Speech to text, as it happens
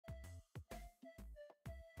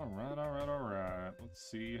Alright. Let's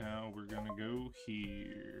see how we're gonna go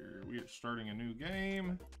here. We are starting a new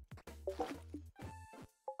game.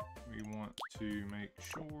 We want to make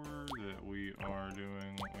sure that we are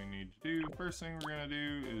doing what we need to do. First thing we're gonna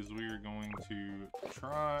do is we are going to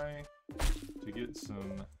try to get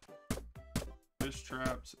some fish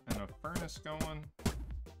traps and a furnace going.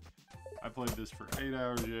 I played this for 8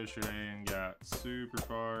 hours yesterday and got super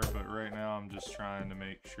far, but right now I'm just trying to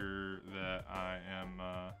make sure that I am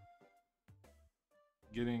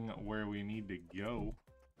getting where we need to go.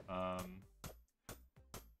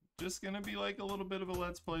 Just gonna be like a little bit of a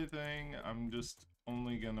let's play thing. I'm just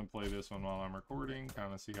only gonna play this one while I'm recording,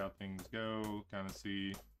 kind of see how things go, kind of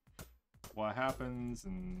see what happens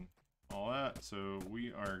and all that. So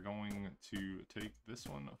we are going to take this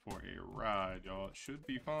one for a ride, y'all. It should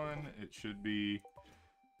be fun, it should be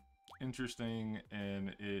interesting,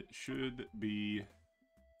 and it should be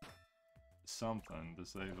something, to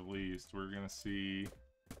say the least. We're gonna see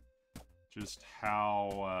just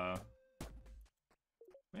how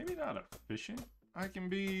maybe not efficient I can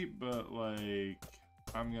be, but like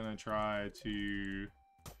I'm gonna try to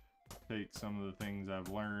take some of the things I've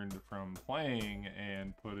learned from playing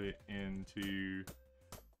and put it into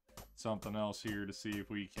something else here to see if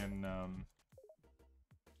we can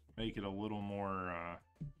make it a little more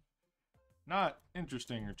not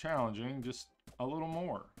interesting or challenging, just a little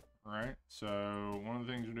more, right? So one of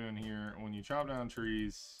the things we're doing here, when you chop down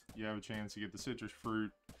trees, you have a chance to get the citrus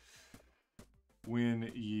fruit.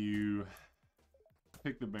 When you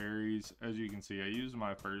pick the berries, as you can see, I used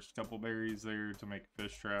my first couple berries there to make a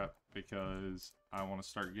fish trap because I want to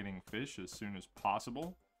start getting fish as soon as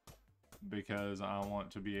possible, because I want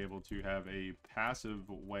to be able to have a passive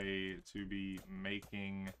way to be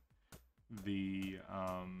making the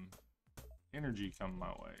energy come my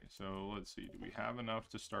way. So let's see, do we have enough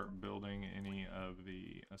to start building any of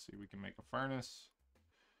the, let's see, we can make a furnace.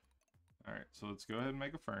 All right, so let's go ahead and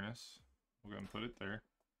make a furnace. We're going to put it there.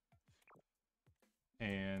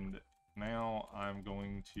 And now I'm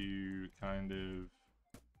going to kind of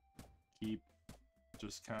keep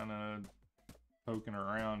just kind of poking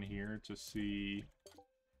around here to see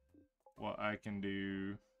what I can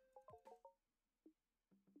do.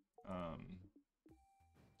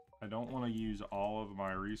 I don't want to use all of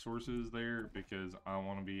my resources there because I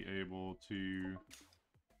want to be able to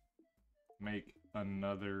make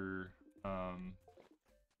another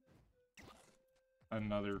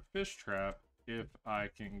another fish trap if I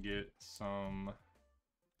can get some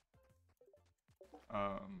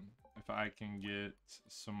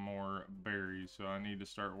more berries. So I need to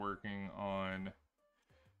start working on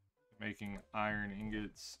making iron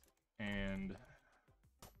ingots and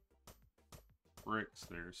bricks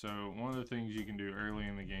there. So one of the things you can do early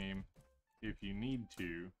in the game, if you need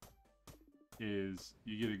to, is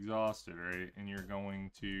you get exhausted, right? And you're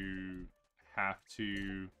going to have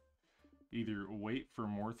to either wait for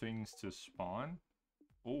more things to spawn,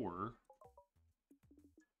 or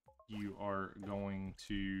you are going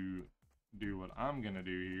to do what I'm gonna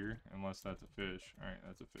do here, unless that's a fish. All right,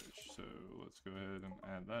 that's a fish. So let's go ahead and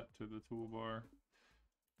add that to the toolbar.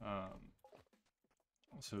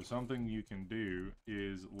 So something you can do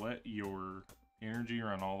is let your energy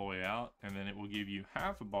run all the way out, and then it will give you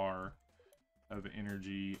half a bar of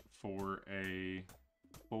energy for a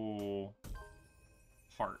full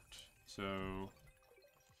heart. So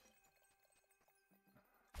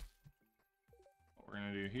what we're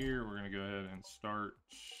gonna do here, we're gonna go ahead and start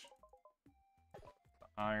the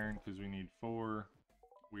iron because we need 4.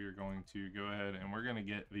 We are going to go ahead and we're gonna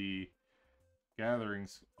get the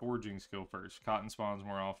foraging skill first. Cotton spawns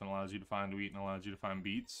more often, allows you to find wheat, and allows you to find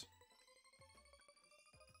beets.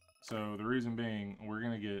 So the reason being, we're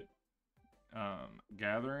gonna get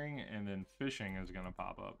gathering, and then fishing is going to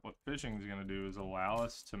pop up. What fishing is going to do is allow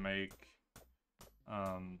us to make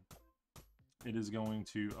it is going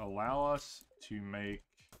to allow us to make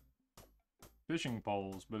fishing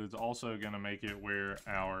poles, but it's also going to make it where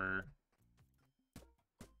our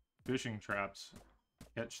fishing traps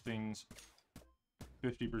catch things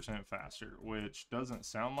 50% faster, which doesn't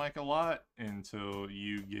sound like a lot until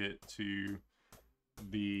you get to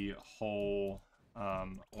the whole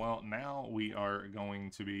well, now we are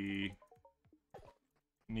going to be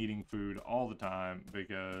needing food all the time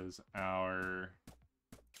because our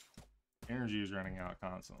energy is running out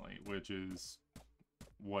constantly, which is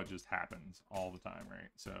what just happens all the time,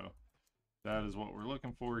 right? So that is what we're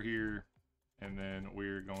looking for here. And then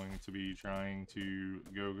we're going to be trying to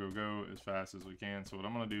go as fast as we can. So what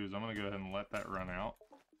I'm going to do is I'm going to go ahead and let that run out.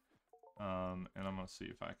 And I'm going to see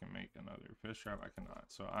if I can make another fish trap. I cannot.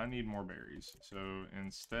 So I need more berries. So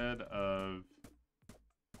instead of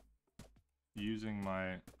using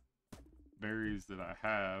my berries that I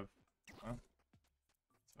have. Well,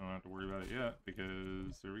 I don't have to worry about it yet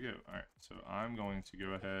because there we go. All right, so I'm going to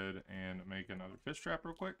go ahead and make another fish trap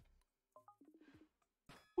real quick.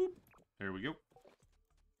 Whoop, there we go.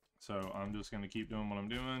 So I'm just going to keep doing what I'm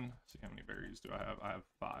doing. See, how many berries do I have? I have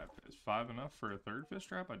 5. Is 5 enough for a third fish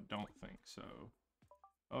trap? I don't think so.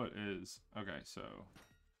 Oh, it is. Okay, so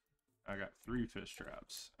I got 3 fish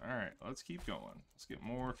traps. All right, let's keep going. Let's get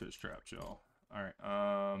more fish traps, y'all. All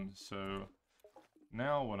right, so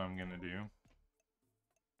now what I'm going to do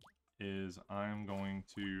is I'm going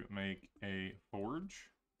to make a forge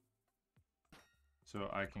so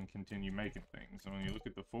I can continue making things. And when you look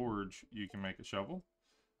at the forge, you can make a shovel,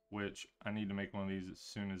 which I need to make one of these as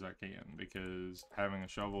soon as I can because having a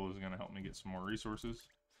shovel is going to help me get some more resources.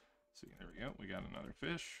 See, there we go. We got another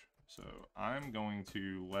fish. So I'm going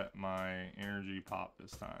to let my energy pop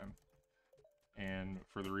this time. And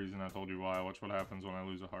for the reason I told you why, watch what happens when I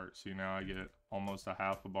lose a heart. See, now I get almost a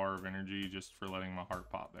half a bar of energy just for letting my heart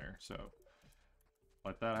pop there. So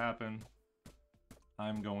let that happen.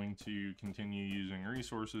 I'm going to continue using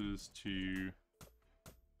resources to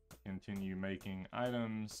continue making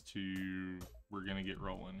items we're going to get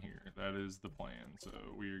rolling here. That is the plan. So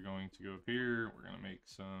we are going to go up here. We're going to make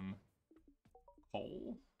some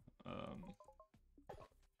coal.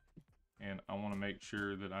 And I want to make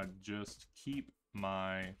sure that I just keep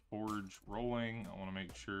my forge rolling. I want to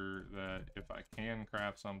make sure that if I can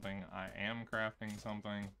craft something, I am crafting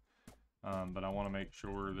something. But I want to make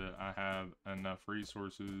sure that I have enough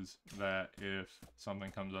resources that if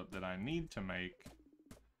something comes up that I need to make,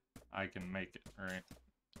 I can make it, right?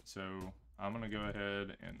 So I'm going to go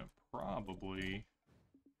ahead and probably,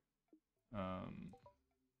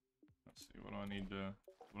 let's see, what do I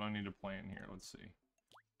need to plan here? Let's see.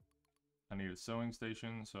 I need a sewing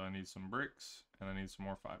station, so I need some bricks, and I need some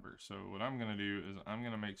more fiber. So what I'm going to do is I'm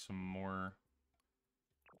going to make some more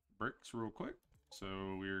bricks real quick.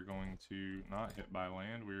 So we are going to not hit by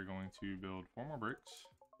land. We are going to build 4 more bricks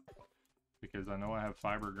because I know I have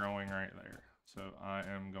fiber growing right there. So I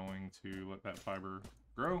am going to let that fiber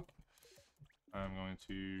grow. I'm going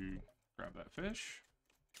to grab that fish.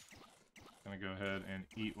 Gonna go ahead and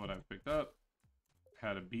eat what I've picked up.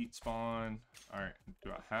 Had a beet spawn. All right, do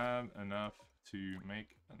I have enough to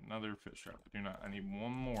make another fish trap? I do not. I need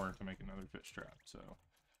 1 more to make another fish trap. So, all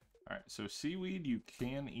right. So seaweed you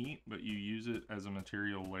can eat, but you use it as a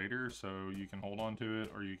material later, so you can hold on to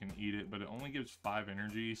it or you can eat it. But it only gives 5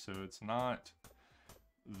 energy, so it's not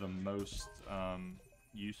the most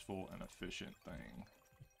useful and efficient thing.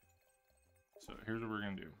 So here's what we're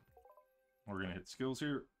gonna do. We're gonna hit skills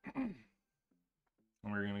here, and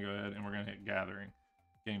we're gonna go ahead and we're gonna hit gathering.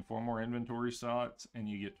 Gain 4 more inventory slots, and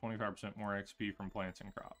you get 25% more XP from plants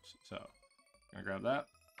and crops. So, gonna grab that.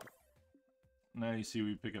 Now you see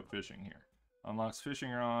we pick up fishing here. Unlocks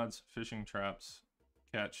fishing rods, fishing traps,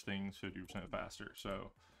 catch things 50% faster.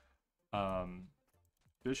 So,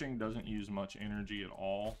 fishing doesn't use much energy at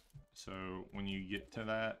all. So when you get to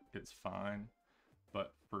that, it's fine.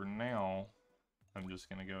 But for now, I'm just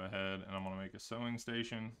gonna go ahead and I'm gonna make a sewing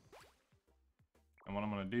station. And what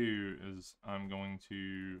I'm going to do is I'm going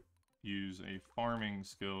to use a farming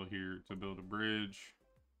skill here to build a bridge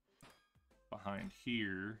behind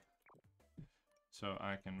here so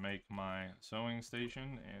I can make my sewing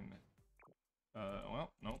station. And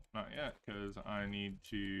well, nope, not yet, because I need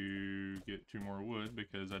to get 2 more wood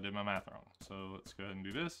because I did my math wrong. So let's go ahead and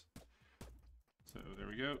do this. So there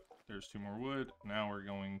we go. There's 2 more wood. Now we're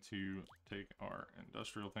going to take our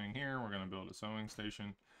industrial thing here. We're going to build a sewing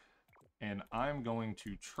station. And I'm going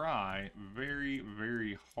to try very,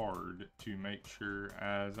 very hard to make sure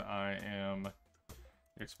as I am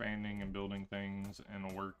expanding and building things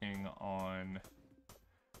and working on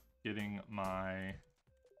getting my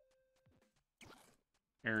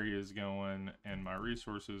areas going and my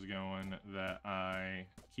resources going, that I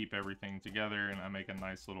keep everything together and I make a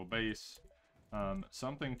nice little base.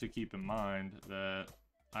 Something to keep in mind that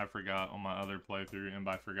I forgot on my other playthrough, and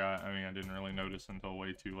by forgot, I mean I didn't really notice until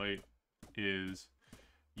way too late, is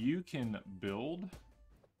you can build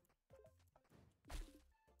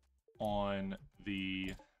on the,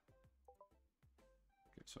 okay,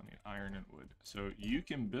 so I need iron and wood. So you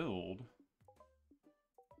can build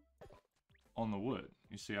on the wood.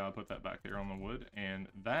 You see how I put that back there on the wood? And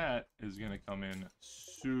that is going to come in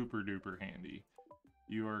super duper handy.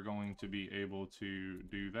 You are going to be able to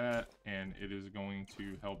do that, and it is going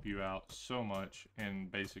to help you out so much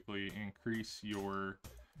and basically increase your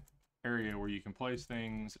area where you can place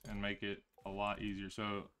things and make it a lot easier.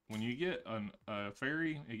 So when you get a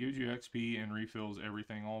fairy, it gives you XP and refills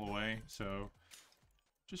everything all the way, so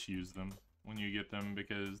just use them. when you get them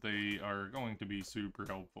because they are going to be super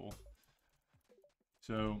helpful.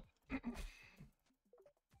 So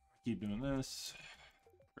keep doing this,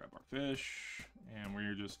 grab our fish, and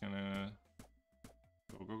we're just gonna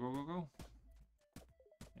go,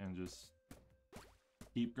 and just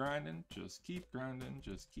keep grinding, just keep grinding,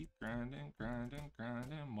 just keep grinding,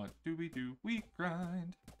 grinding. What do? We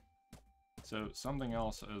grind. So something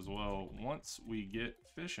else as well, once we get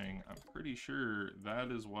fishing, I'm pretty sure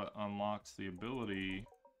that is what unlocks the ability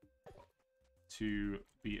to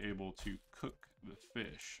be able to cook the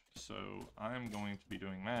fish. So I'm going to be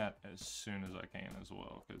doing that as soon as I can as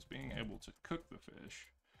well, because being able to cook the fish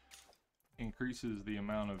increases the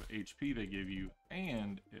amount of HP they give you,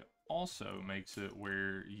 and it also makes it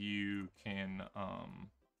where you can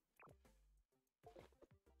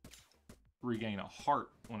regain a heart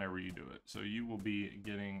whenever you do it. So you will be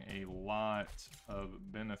getting a lot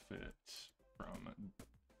of benefit from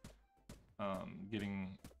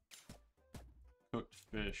getting cooked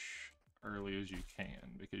fish early as you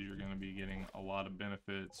can, because you're going to be getting a lot of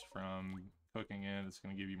benefits from cooking it. It's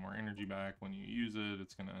going to give you more energy back when you use it.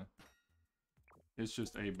 It's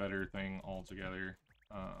just a better thing altogether.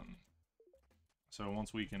 So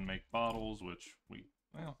once we can make bottles, which we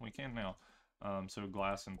can now. So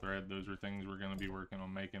glass and thread, those are things we're going to be working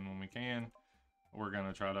on making when we can. We're going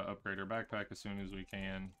to try to upgrade our backpack as soon as we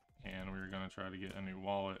can, and we're going to try to get a new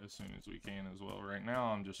wallet as soon as we can as well. Right now,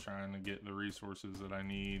 I'm just trying to get the resources that I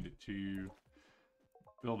need to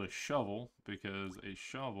build a shovel, because a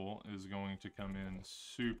shovel is going to come in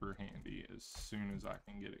super handy as soon as I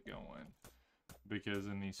can get it going. Because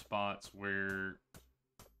in these spots where,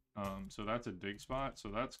 so that's a dig spot, so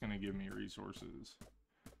that's going to give me resources.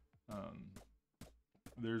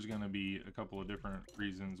 There's going to be a couple of different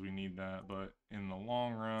reasons we need that, but in the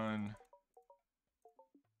long run,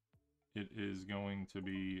 it is going to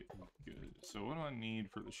be good. So what do I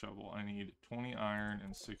need for the shovel? I need 20 iron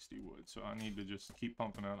and 60 wood. So I need to just keep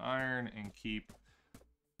pumping out iron and keep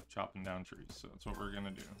chopping down trees. So that's what we're going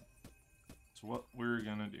to do. That's what we're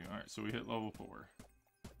going to do. All right, so we hit level 4.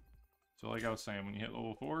 So like I was saying, when you hit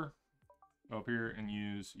level 4, go up here and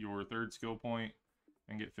use your 3rd skill point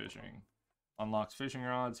and get fishing. Unlocks fishing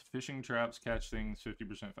rods, fishing traps, catch things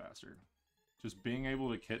 50% faster. Just being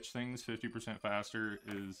able to catch things 50% faster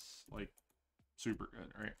is like super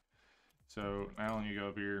good, right? So now when you go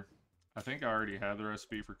up here, I think I already had the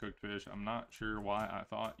recipe for cooked fish. I'm not sure why I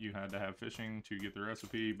thought you had to have fishing to get the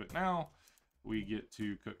recipe, but now we get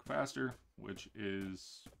to cook faster, which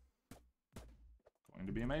is going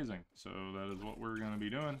to be amazing. So that is what we're going to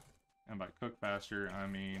be doing. And by cook faster, I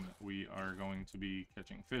mean we are going to be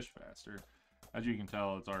catching fish faster. As you can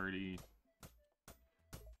tell, it's already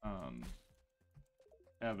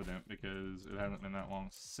evident because it hasn't been that long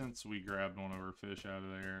since we grabbed one of our fish out of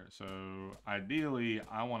there. So ideally,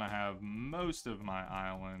 I want to have most of my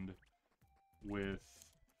island with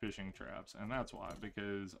fishing traps, and that's why,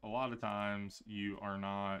 because a lot of times you are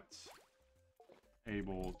not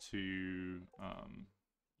able to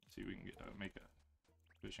see if we can make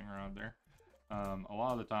a fishing rod there. A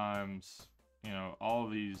lot of the times, you know, all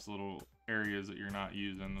of these little areas that you're not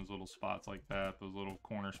using, those little spots like that, those little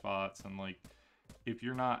corner spots, and like if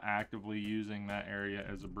you're not actively using that area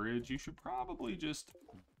as a bridge, you should probably just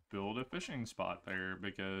build a fishing spot there,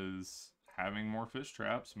 because having more fish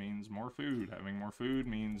traps means more food. Having more food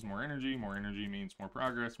means more energy means more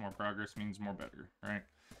progress means more better, right?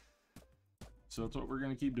 So that's what we're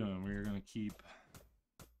going to keep doing. We're going to keep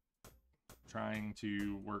trying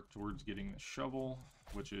to work towards getting the shovel,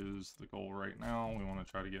 which is the goal right now. We want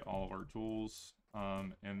to try to get all of our tools,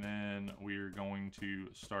 and then we're going to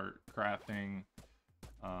start crafting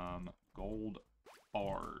gold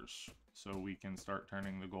bars, so we can start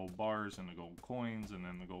turning the gold bars into gold coins, and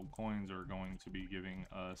then the gold coins are going to be giving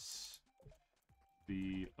us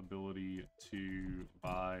the ability to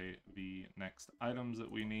buy the next items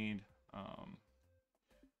that we need.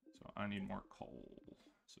 So I need more coal,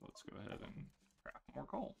 so let's go ahead and craft more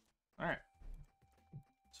coal. All right,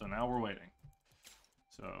 so now we're waiting.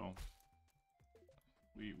 So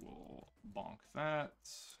we will bonk that.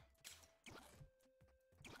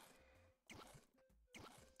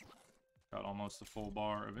 Got almost a full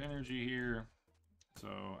bar of energy here. So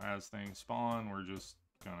as things spawn, we're just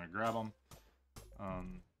gonna grab them.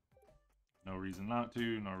 No reason not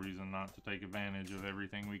to, no reason not to take advantage of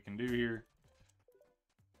everything we can do here.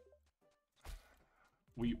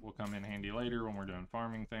 Wheat will come in handy later when we're doing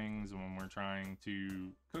farming things and when we're trying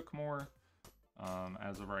to cook more.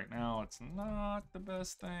 As of right now, it's not the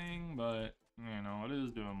best thing, but you know, it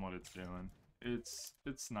is doing what it's doing. It's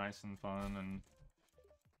nice and fun and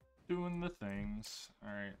doing the things.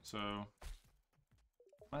 All right, so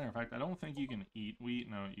matter of fact, I don't think you can eat wheat.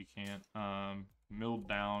 No, you can't. Milled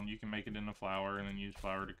down, you can make it into flour and then use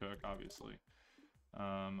flour to cook, obviously.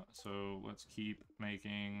 So let's keep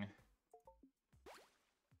making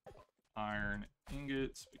iron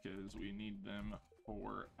ingots because we need them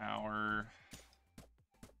for our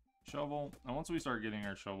shovel. And once we start getting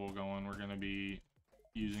our shovel going, we're going to be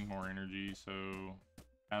using more energy. So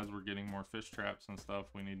as we're getting more fish traps and stuff,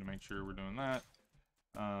 we need to make sure we're doing that.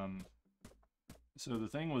 So the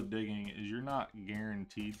thing with digging is you're not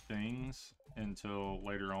guaranteed things until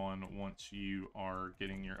later on once you are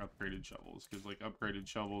getting your upgraded shovels. Because like upgraded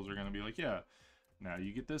shovels are going to be like, yeah, now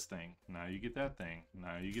you get this thing, now you get that thing,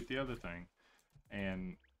 now you get the other thing.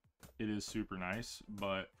 And it is super nice,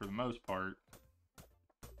 but for the most part,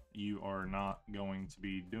 you are not going to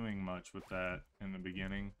be doing much with that in the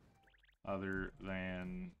beginning other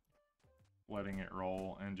than letting it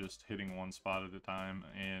roll and just hitting one spot at a time.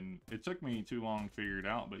 And it took me too long to figure it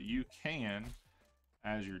out, but you can,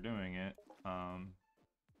 as you're doing it,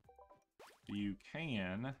 you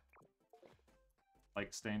can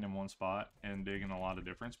like stand in one spot and dig in a lot of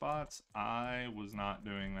different spots. I was not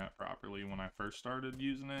doing that properly when I first started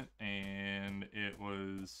using it, and I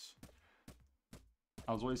was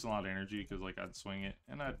wasting a lot of energy because like I'd swing it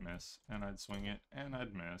and I'd miss, and I'd swing it and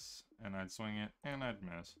I'd miss, and I'd swing it and I'd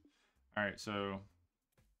miss. All right, so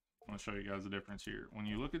I'm gonna show you guys the difference here. When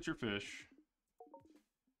you look at your fish,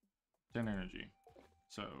 10 energy.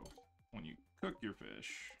 So when you cook your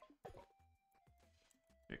fish,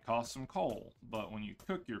 it costs some coal, but when you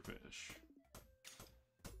cook your fish,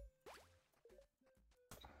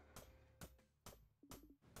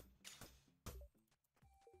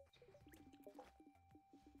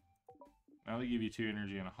 now they give you 2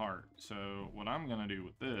 energy and a heart. So what I'm gonna do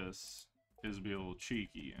with this is be a little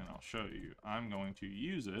cheeky, and I'll show you. I'm going to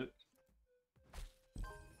use it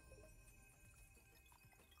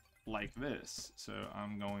like this. So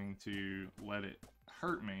I'm going to let it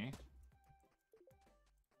hurt me.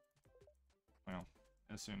 Well,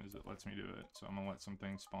 as soon as it lets me do it. So I'm gonna let some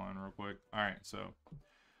things spawn real quick. All right, so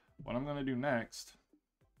what I'm gonna do next,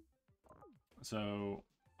 so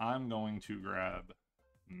I'm going to grab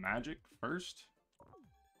magic first.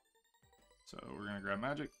 So we're gonna grab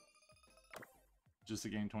magic just to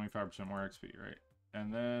gain 25% more XP, right?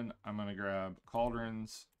 And then I'm gonna grab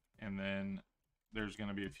cauldrons, and then there's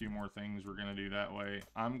gonna be a few more things we're gonna do that way.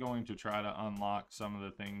 I'm going to try to unlock some of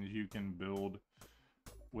the things you can build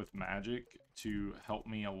with magic to help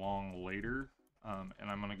me along later. And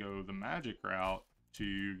I'm gonna go the magic route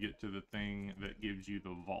to get to the thing that gives you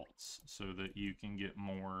the vaults so that you can get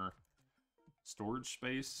more storage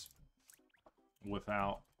space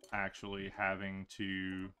without actually having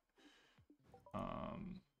to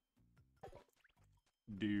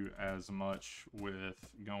do as much with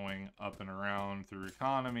going up and around through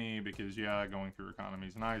economy, because yeah, going through economy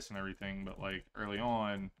is nice and everything, but like early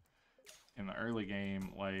on in the early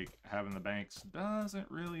game, like having the banks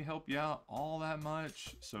doesn't really help you out all that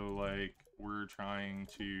much. So like we're trying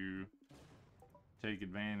to take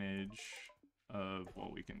advantage of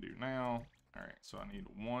what we can do now. All right, so I need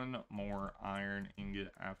 1 more iron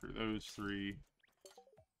ingot after those 3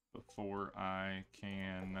 before I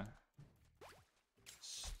can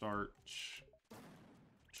start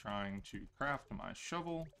trying to craft my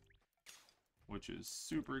shovel, which is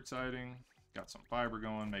super exciting. Got some fiber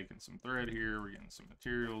going, making some thread here. We're getting some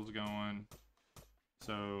materials going.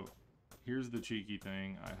 So here's the cheeky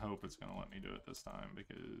thing. I hope it's going to let me do it this time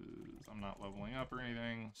because I'm not leveling up or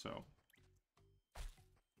anything. So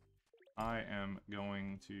I am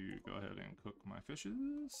going to go ahead and cook my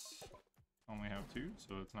fishes. Only have 2,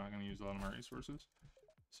 so it's not going to use a lot of my resources.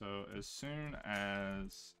 So as soon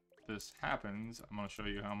as this happens, I'm going to show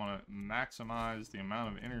you how I'm going to maximize the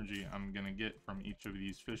amount of energy I'm going to get from each of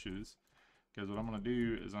these fishes. Because what I'm going to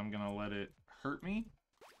do is I'm going to let it hurt me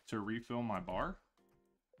to refill my bar.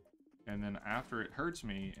 And then after it hurts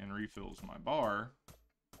me and refills my bar,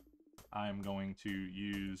 I'm going to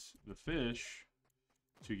use the fish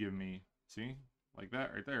to give me, see, like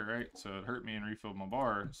that right there, right? So it hurt me and refilled my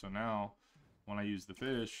bar. So now when I use the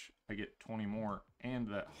fish, I get 20 more and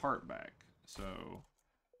that heart back. So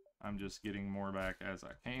I'm just getting more back as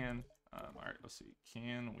I can. All right, let's see.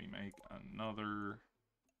 Can we make another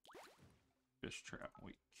fish trap?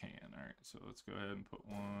 We can. All right, so let's go ahead and put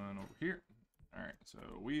one over here. All right, so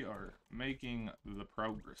we are making the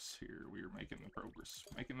progress here. We are making the progress,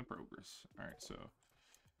 All right, so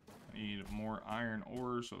I need more iron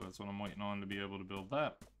ore, so that's what I'm waiting on to be able to build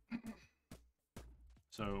that.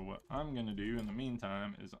 So what I'm going to do in the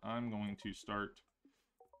meantime is I'm going to start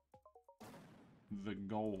the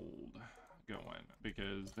gold going,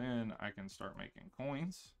 because then I can start making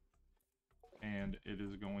coins, and it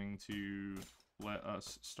is going to let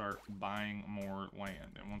us start buying more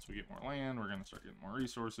land. And once we get more land, we're going to start getting more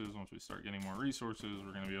resources. Once we start getting more resources,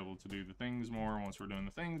 we're going to be able to do the things more. Once we're doing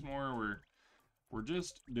the things more, we're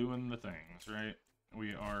just doing the things, right?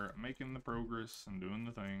 We are making the progress and doing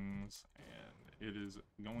the things, and it is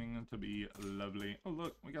going to be lovely. Oh,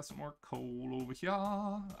 look, we got some more coal over here.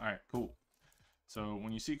 All right, cool. So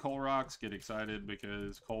when you see coal rocks, get excited,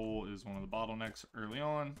 because coal is one of the bottlenecks early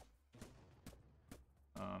on.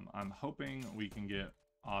 I'm hoping we can get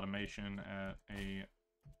automation at a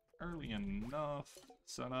early enough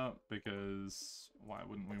setup, because why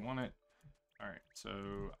wouldn't we want it? All right, so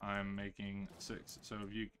I'm making 6. So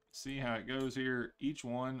if you see how it goes here, each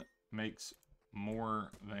one makes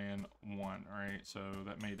more than 1, right? So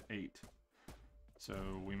that made 8. So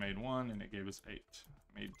we made 1 and it gave us 8.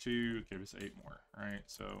 Made 2, it gave us 8 more, right?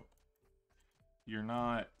 So you're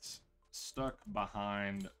not stuck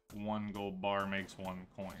behind 1 gold bar makes 1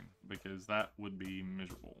 coin, because that would be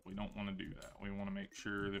miserable. We don't want to do that. We want to make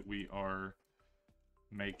sure that we are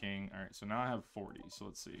making... All right, so now I have 40, so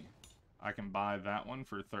let's see. I can buy that one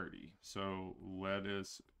for 30. So let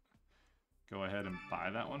us go ahead and buy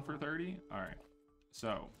that one for 30. All right,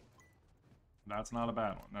 so that's not a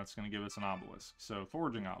bad one. That's going to give us an obelisk. So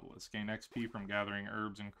foraging obelisk, gain XP from gathering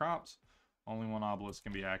herbs and crops. Only 1 obelisk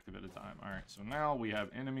can be active at a time. All right, so now we have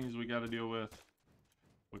enemies we got to deal with,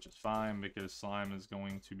 which is fine, because slime is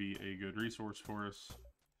going to be a good resource for us.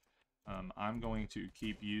 I'm going to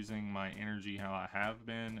keep using my energy how I have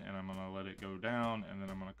been, and I'm going to let it go down, and then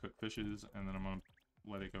I'm going to cook fishes, and then I'm going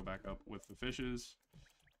to let it go back up with the fishes,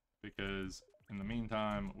 because in the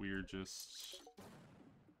meantime, we are just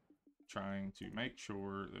trying to make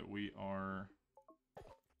sure that we are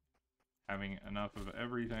having enough of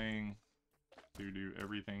everything to do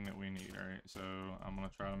everything that we need. All right, so I'm going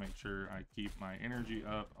to try to make sure I keep my energy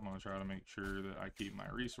up. I'm going to try to make sure that I keep my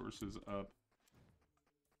resources up.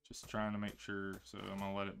 Just trying to make sure. So I'm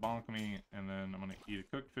going to let it bonk me, and then I'm going to eat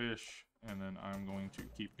a cooked fish, and then I'm going to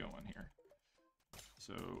keep going here.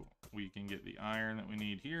 So we can get the iron that we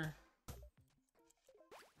need here,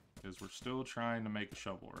 because we're still trying to make a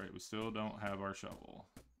shovel, right? We still don't have our shovel.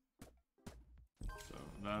 So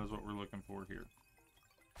that is what we're looking for here.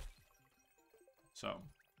 So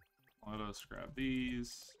let us grab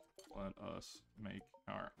these. Let us make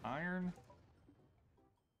our iron.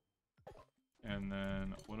 And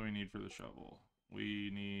then what do we need for the shovel?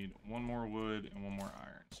 We need 1 more wood and 1 more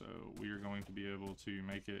iron. So we are going to be able to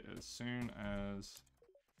make it as soon as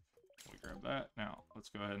we grab that. Now let's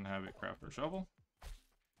go ahead and have it craft our shovel.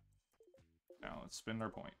 Now let's spend our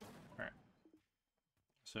point. All right.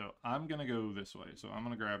 So I'm going to go this way. So I'm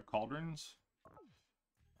going to grab cauldrons. All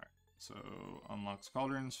right. So unlocks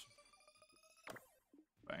cauldrons.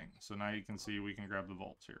 Bang. So now you can see we can grab the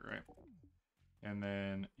vaults here, right? And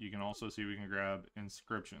then you can also see we can grab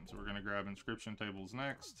inscriptions. We're going to grab inscription tables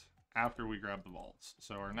next, after we grab the vaults.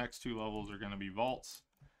 So our next 2 levels are going to be vaults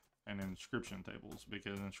and inscription tables,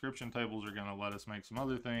 because inscription tables are going to let us make some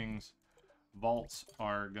other things. Vaults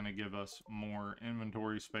are going to give us more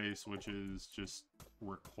inventory space, which is just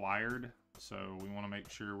required. So we want to make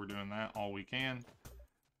sure we're doing that all we can.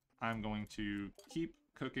 I'm going to keep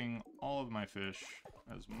cooking all of my fish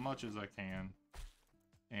as much as I can,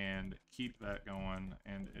 and keep that going,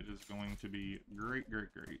 and it is going to be great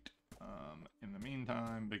in the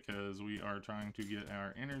meantime, because we are trying to get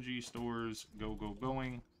our energy stores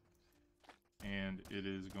going, and it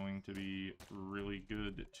is going to be really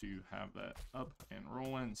good to have that up and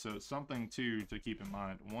rolling. So something too to keep in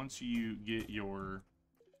mind, once you get your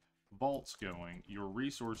vaults going, your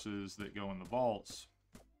resources that go in the vaults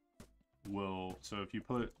will, so if you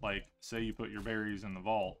put, like, say you put your berries in the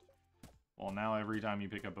vault, well, now every time you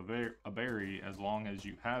pick up a berry, as long as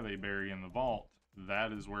you have a berry in the vault,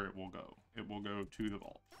 that is where it will go. It will go to the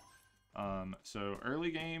vault. So early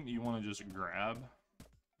game, you want to just grab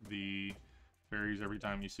the fairies every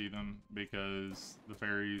time you see them, because the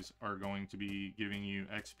fairies are going to be giving you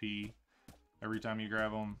XP every time you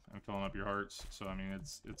grab them and filling up your hearts. So I mean,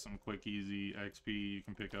 it's some quick, easy XP you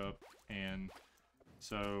can pick up. And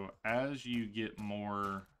so as you get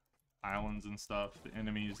more islands and stuff, the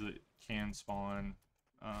enemies that can spawn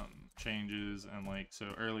changes, and like, so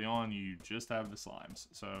early on you just have the slimes,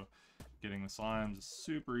 so getting the slimes is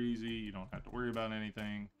super easy. You don't have to worry about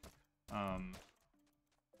anything.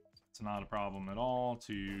 It's not a problem at all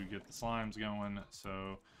to get the slimes going.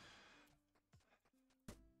 So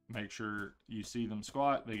make sure you see them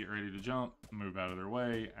squat, they get ready to jump, move out of their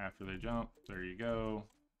way. After they jump, there you go,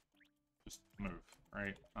 just move,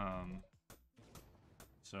 right?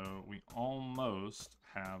 So we almost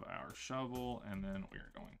have our shovel, and then we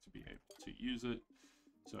are going to be able to use it.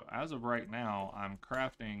 So as of right now, I'm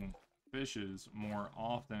crafting fishes more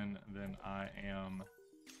often than I am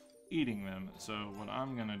eating them. So what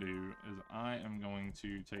I'm gonna do is I am going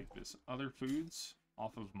to take this other foods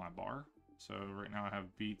off of my bar. So right now I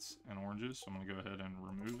have beets and oranges, so I'm gonna go ahead and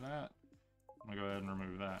remove that. I'm gonna go ahead and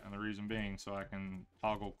remove that, and the reason being so I can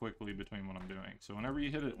toggle quickly between what I'm doing. So whenever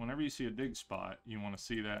you hit it, whenever you see a dig spot, you want to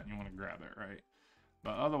see that and you want to grab it, right?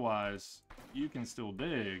 But otherwise, you can still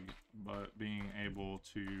dig, but being able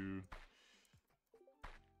to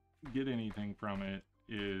get anything from it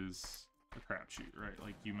is a crapshoot, right?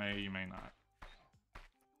 Like you may not.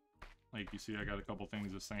 Like you see, I got a couple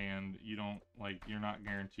things of sand. You don't, like, you're not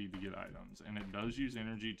guaranteed to get items, and it does use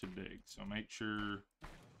energy to dig. So make sure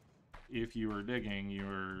if you are digging,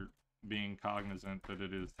 you're being cognizant that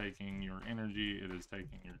it is taking your energy, it is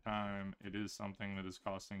taking your time, it is something that is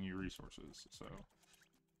costing you resources. So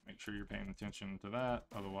make sure you're paying attention to that.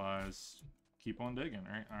 Otherwise, keep on digging,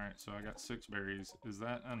 right? All right, so I got 6 berries. Is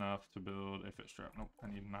that enough to build a fish trap? Nope,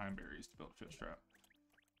 I need 9 berries to build a fish trap.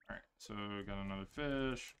 All right, so got another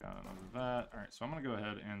fish, got another that. All right, so I'm gonna go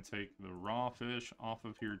ahead and take the raw fish off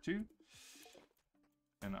of here too.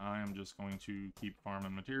 And I am just going to keep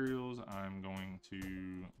farming materials. I'm going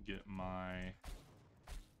to get my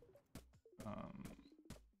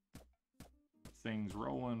things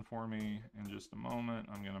rolling for me in just a moment.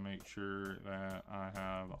 I'm going to make sure that I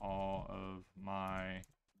have all of my...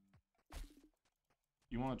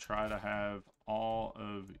 You want to try to have all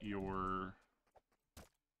of your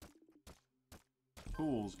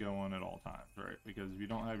tools going at all times, right? Because if you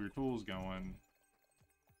don't have your tools going...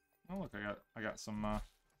 Oh, look, I got some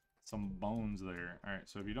bones there. All right,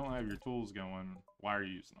 so if you don't have your tools going, why are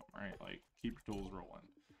you using them, right? Like, keep your tools rolling.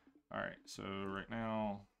 All right, so right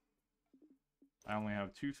now I only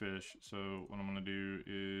have 2 fish, so what I'm going to do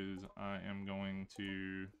is I am going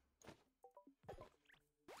to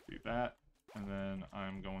do that, and then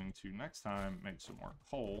I'm going to next time make some more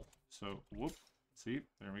coal. So whoop, see,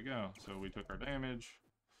 there we go. So we took our damage,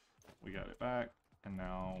 we got it back, and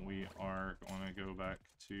now we are going to go back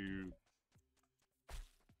to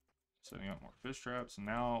setting up more fish traps.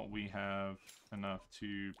 Now we have enough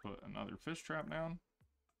to put another fish trap down.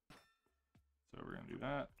 So we're going to do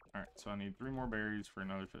that. All right, so I need 3 more berries for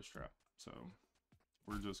another fish trap. So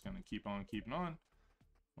we're just going to keep on keeping on.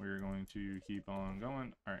 We're going to keep on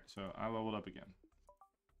going. All right, so I leveled up again.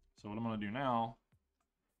 So what I'm going to do now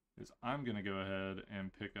is I'm going to go ahead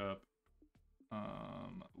and pick up,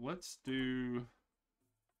 let's do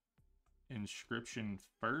inscription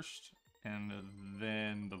first and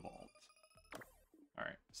then the vault. All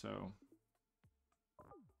right, so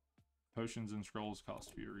potions and scrolls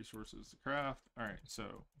cost fewer resources to craft. All right,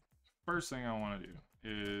 so first thing I want to do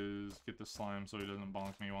is get the slime so he doesn't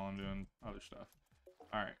bonk me while I'm doing other stuff.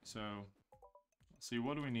 All right, so let's see,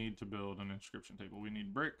 what do we need to build an inscription table? We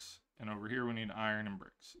need bricks, and over here we need iron and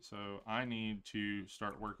bricks. So I need to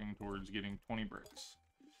start working towards getting 20 bricks.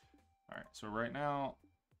 All right, so right now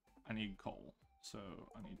I need coal. So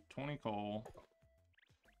I need 20 coal.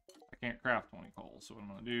 I can't craft 20 coal, so what I'm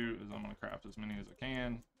going to do is I'm going to craft as many as I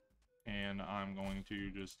can, and I'm going to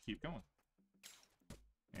just keep going.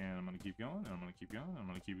 And I'm going to keep going, and I'm going to keep going, and I'm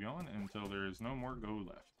going to keep going until there is no more go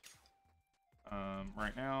left.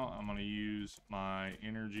 Right now, I'm going to use my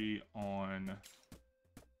energy on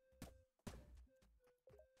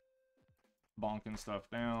bonking stuff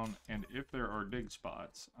down, and if there are dig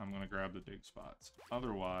spots, I'm going to grab the dig spots.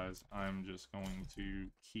 Otherwise, I'm just going to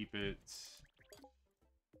keep it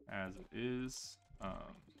as it is.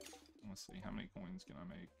 Let's see, how many coins can I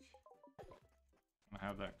make? I'm gonna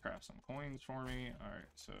have that craft some coins for me. All right,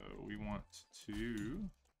 so we want to...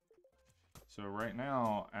 So right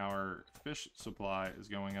now, our fish supply is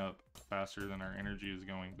going up faster than our energy is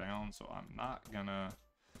going down, so I'm not gonna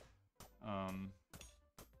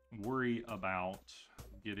worry about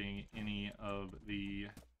getting any of the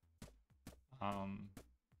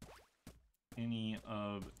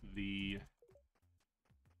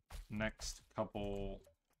next couple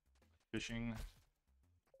fishing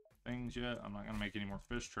things yet. I'm not gonna make any more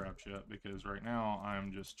fish traps yet because right now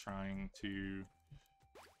I'm just trying to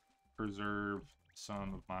preserve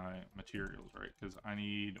some of my materials, right? Because I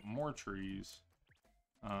need more trees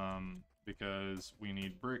because we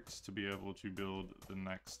need bricks to be able to build the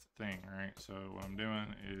next thing, right? So what I'm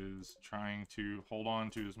doing is trying to hold on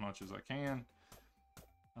to as much as I can.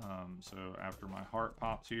 So after my heart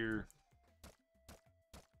pops here,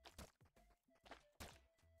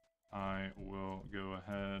 I will go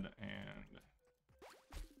ahead and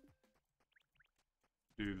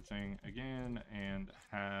do the thing again and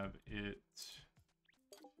have it.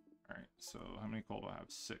 All right, so how many coal do I have?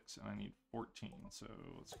 6, and I need 14. So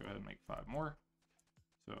let's go ahead and make 5 more.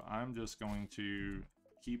 So I'm just going to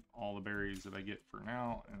keep all the berries that I get for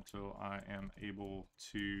now until I am able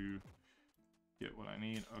to get what I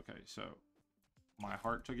need. Okay, so my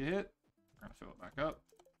heart took a hit. We're gonna fill it back up.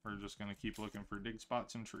 We're just gonna keep looking for dig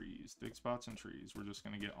spots and trees. Dig spots and trees. We're just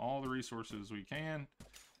gonna get all the resources we can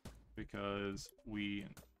because we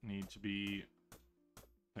need to be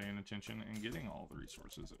paying attention and getting all the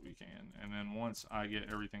resources that we can. And then once I get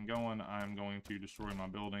everything going, I'm going to destroy my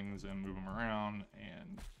buildings and move them around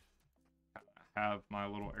and have my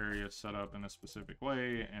little area set up in a specific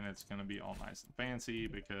way, and it's going to be all nice and fancy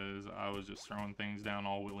because I was just throwing things down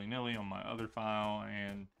all willy-nilly on my other file,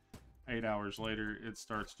 and 8 hours later it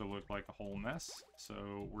starts to look like a whole mess.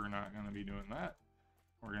 So we're not going to be doing that.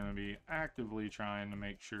 We're going to be actively trying to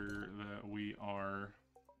make sure that we are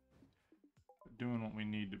doing what we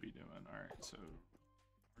need to be doing. All right, so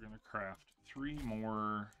we're going to craft 3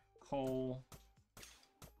 more coal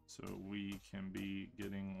so we can be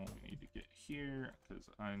getting what we need to get here, because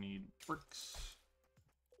I need bricks.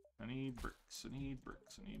 I need bricks, I need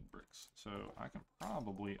bricks, I need bricks. So I can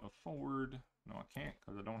probably afford, no I can't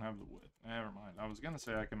because I don't have the wood. Never mind. I was going to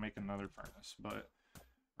say I can make another furnace, but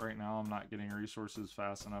right now I'm not getting resources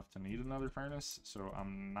fast enough to need another furnace, so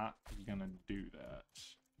I'm not going to do that.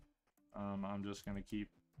 I'm just going to keep,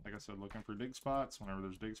 like I said, looking for dig spots. Whenever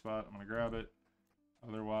there's a dig spot, I'm going to grab it.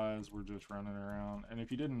 Otherwise, we're just running around. And if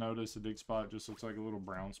you didn't notice, a dig spot just looks like a little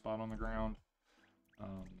brown spot on the ground.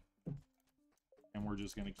 And we're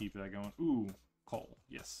just going to keep that going. Ooh, coal.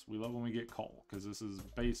 Yes, we love when we get coal, because this is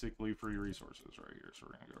basically free resources right here. So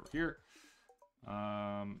we're going to go over here.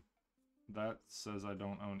 That says I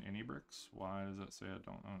don't own any bricks. Why does that say I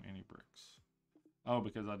don't own any bricks? Oh,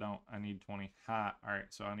 because I need 20. Ha! Alright,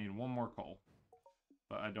 so I need 1 more coal.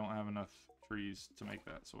 But I don't have enough trees to make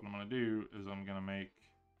that. So what I'm going to do is I'm going to make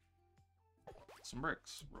some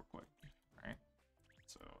bricks real quick. Alright.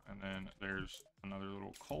 So, and then there's another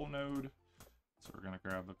little coal node. So we're going to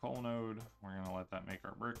grab the coal node. We're going to let that make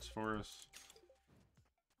our bricks for us.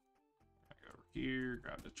 Go over here,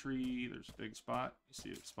 grab the tree. There's a dig spot. You see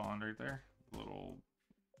it spawned right there.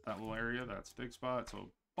 That little area, that's dig spot.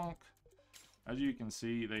 So bonk. As you can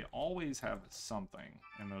see, they always have something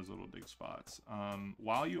in those little dig spots.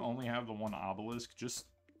 While you only have the 1 obelisk, just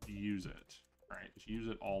use it, right? Just use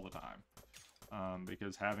it all the time,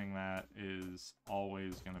 because having that is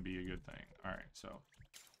always going to be a good thing. All right, so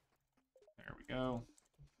there we go.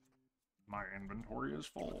 My inventory is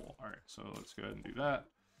full. All right, so let's go ahead and do that.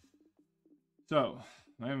 So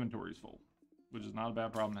my inventory is full, which is not a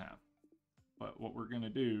bad problem to have. But what we're going to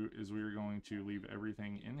do is we're going to leave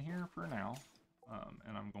everything in here for now.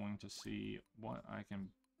 And I'm going to see what I can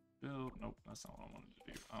build. Nope, that's not what I wanted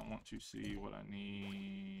to do. I want to see what I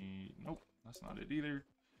need. Nope, that's not it either.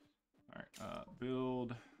 All right,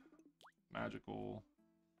 build magical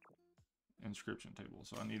inscription table.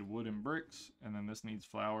 So I need wood and bricks, and then this needs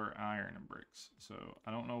flour, iron, and bricks. So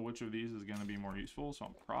I don't know which of these is going to be more useful, so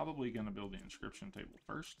I'm probably going to build the inscription table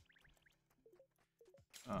first.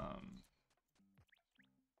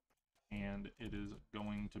 And it is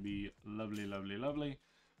going to be lovely, lovely, lovely.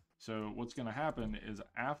 So what's going to happen is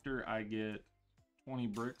after I get 20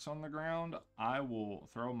 bricks on the ground, I will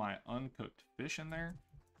throw my uncooked fish in there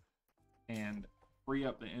and free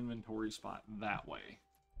up the inventory spot that way.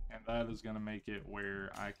 And that is going to make it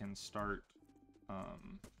where I can start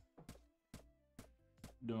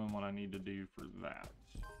doing what I need to do for that.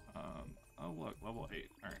 Oh look, level 8.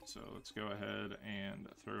 All right, so let's go ahead and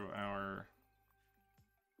throw our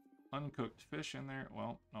uncooked fish in there.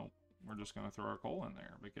 Well, no, we're just going to throw our coal in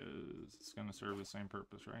there because it's going to serve the same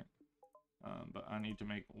purpose, right? But I need to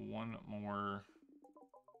make one more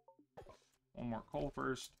coal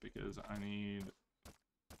first because I need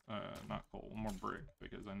not coal, one more brick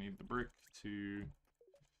because I need the brick to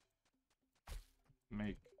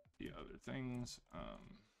make the other things.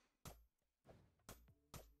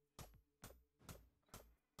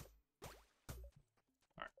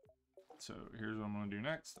 So here's what I'm going to do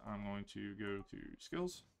next. I'm going to go to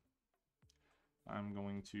skills. I'm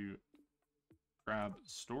going to grab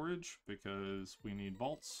storage because we need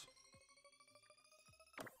vaults.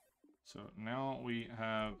 So now we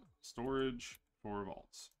have storage for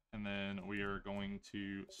vaults. And then we are going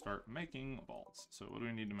to start making vaults. So what do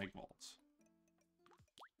we need to make vaults?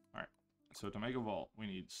 All right. So to make a vault, we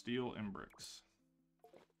need steel and bricks.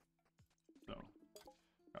 So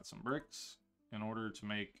got some bricks. In order to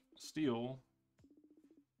make steel,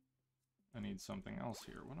 I need something else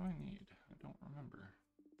here. What do I need? I don't remember.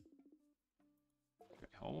 Okay,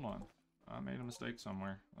 hold on. I made a mistake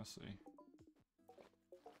somewhere. Let's see.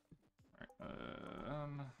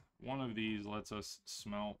 Alright, one of these lets us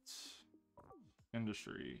smelt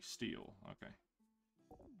industry steel. Okay.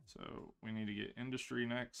 So we need to get industry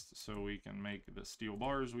next so we can make the steel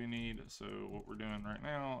bars we need. So what we're doing right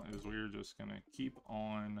now is we're just going to keep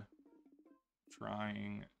on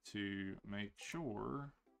trying to make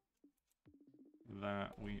sure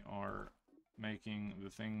that we are making the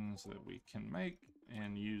things that we can make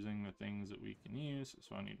and using the things that we can use.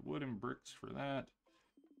 So I need wood and bricks for that.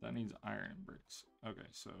 That needs iron and bricks. Okay,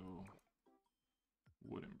 so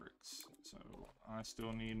wood and bricks. So I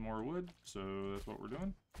still need more wood, so that's what we're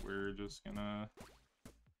doing. We're just gonna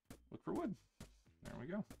look for wood. There we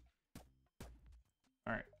go.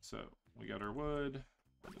 Alright, so we got our wood.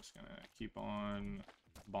 We're just gonna keep on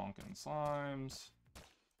bonking slimes.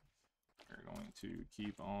 We're going to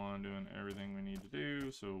keep on doing everything we need to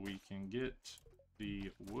do so we can get the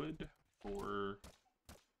wood for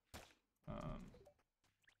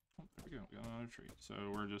oh, there we go, we got another tree. So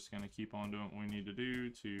we're just going to keep on doing what we need to do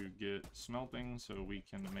to get smelting so we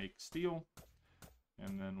can make steel.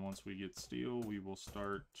 And then once we get steel, we will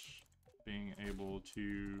start being able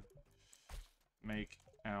to make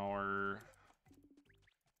our,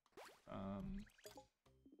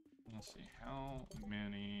 let's see, how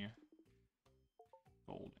many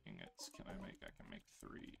gold ingots can I make? I can make 3.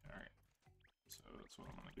 All right. So that's what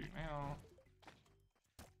I'm going to do now.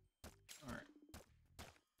 All right.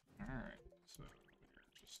 Alright, so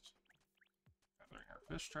we're just gathering our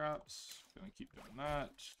fish traps. Gonna keep doing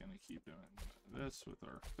that. Gonna keep doing this with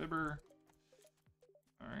our fibber.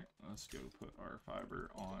 Alright, let's go put our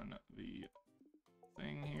fiber on the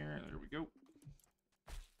thing here. There we go.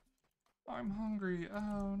 I'm hungry.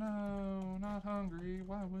 Oh no, not hungry.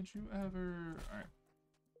 Why would you ever? Alright.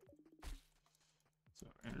 So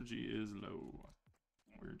energy is low.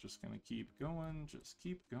 We're just gonna keep going, just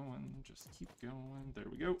keep going, just keep going. There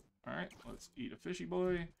we go. All right, let's eat a fishy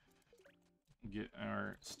boy. Get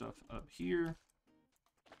our stuff up here.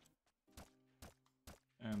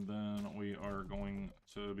 And then we are going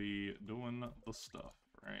to be doing the stuff,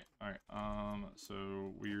 right? All right,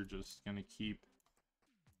 so we're just gonna keep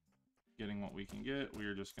getting what we can get.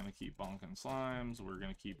 We're just gonna keep bonking slimes. We're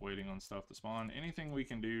gonna keep waiting on stuff to spawn. Anything we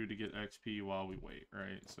can do to get XP while we wait,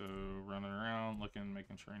 right? So running around, looking,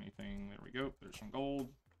 making sure anything. There we go. There's some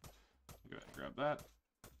gold. Go ahead and grab that.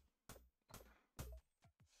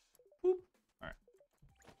 Boop. All right.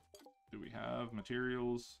 Do we have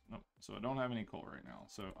materials? Nope. So I don't have any coal right now.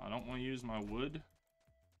 So I don't want to use my wood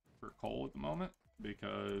for coal at the moment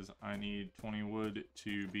because I need 20 wood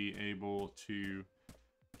to be able to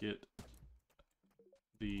get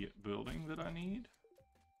the building that I need.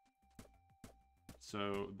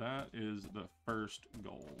 So that is the first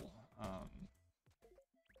goal.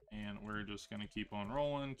 And we're just gonna keep on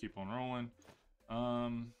rolling, keep on rolling. I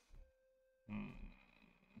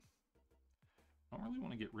don't really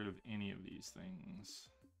want to get rid of any of these things.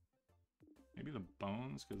 Maybe the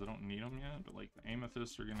bones, because I don't need them yet, but like the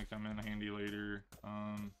amethysts are gonna come in handy later.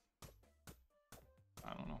 I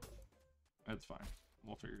don't know. That's fine.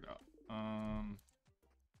 We'll figure it out.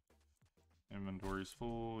 Inventory's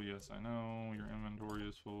full. Yes, I know your inventory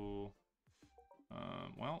is full.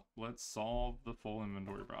 Well, let's solve the full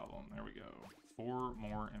inventory problem. There we go. 4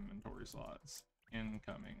 more inventory slots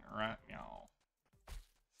incoming right now.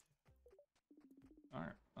 All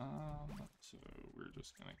right. So we're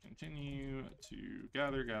just gonna continue to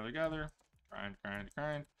gather, gather, gather, grind, grind,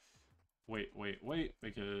 grind. Wait,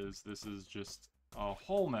 because this is just a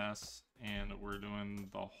whole mess, and we're doing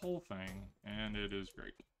the whole thing, and it is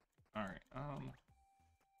great. All right.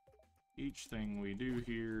 Each thing we do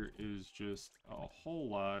here is just a whole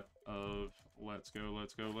lot of let's go,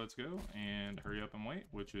 let's go, let's go, and hurry up and wait,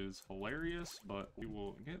 which is hilarious, but we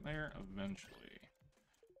will get there eventually.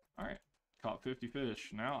 All right. Caught 50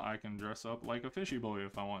 fish. Now I can dress up like a fishy boy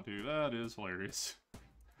if I want to. That is hilarious.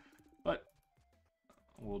 But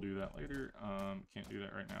we'll do that later. Can't do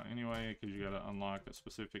that right now anyway, because you gotta unlock a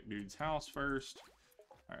specific dude's house first.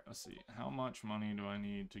 Alright, let's see. How much money do I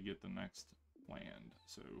need to get the next land?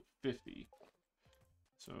 So 50.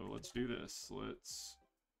 So let's do this. Let's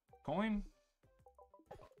coin,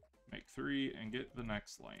 make 3, and get the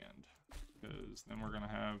next land. Because then we're going to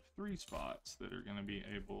have 3 spots that are going to be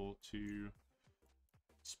able to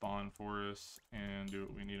spawn for us and do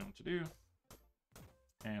what we need them to do.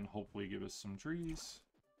 And hopefully give us some trees.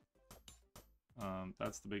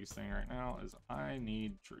 That's the biggest thing right now is I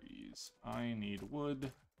need trees. I need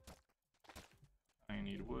wood. I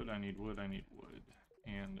need wood, I need wood, I need wood.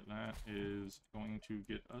 And that is going to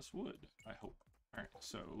get us wood, I hope. Alright,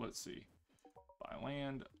 so let's see. Buy buy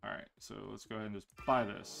land. All right, so let's go ahead and just buy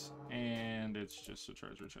this, and it's just a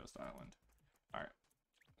treasure chest island. All right,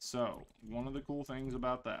 so one of the cool things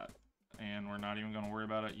about that, and we're not even going to worry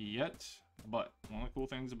about it yet, but one of the cool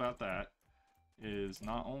things about that is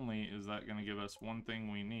not only is that going to give us one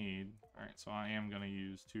thing we need. All right, so I am going to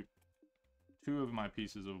use two of my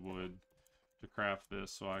pieces of wood to craft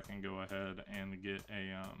this, so I can go ahead and get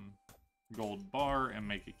a gold bar and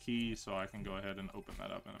make a key, so I can go ahead and open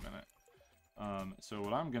that up in a minute. So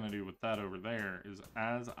what I'm going to do with that over there is,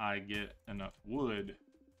 as I get enough wood,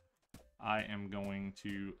 I am going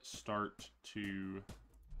to start to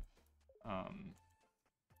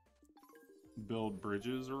build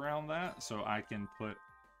bridges around that, so I can put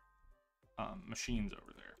machines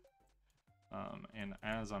over there. And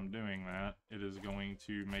as I'm doing that, it is going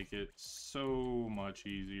to make it so much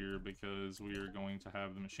easier, because we are going to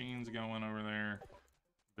have the machines going over there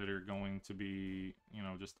that are going to be, you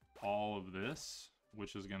know, just all of this,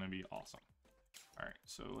 which is going to be awesome. All right,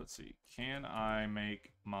 so let's see. Can I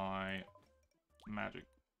make my magic?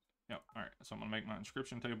 Yep. All right, so I'm going to make my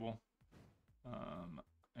inscription table,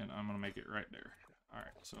 and I'm going to make it right there. All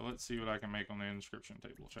right, so let's see what I can make on the inscription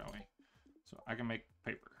table, shall we? So I can make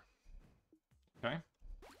paper. Okay.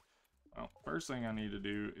 Well, first thing I need to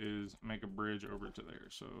do is make a bridge over to there.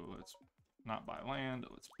 So let's not buy land.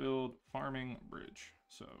 Let's build farming bridge.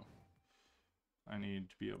 So I need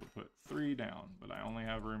to be able to put 3 down, but I only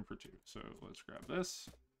have room for 2. So let's grab this.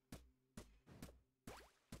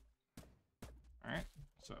 All right.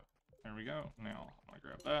 So there we go. Now I'm gonna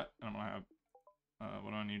grab that, and I'm gonna have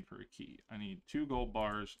what do I need for a key? I need 2 gold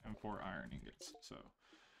bars and 4 iron ingots. So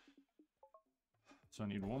I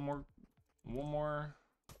need one more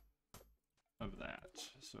of that.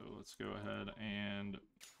 So let's go ahead and,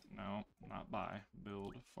 no, not buy,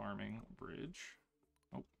 build farming bridge.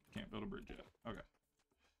 Oh, can't build a bridge yet. Okay.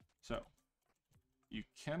 So you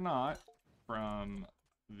cannot from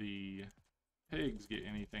the pigs get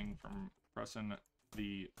anything from pressing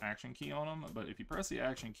the action key on them, but if you press the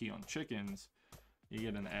action key on chickens, you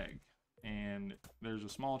get an egg. And there's a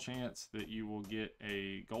small chance that you will get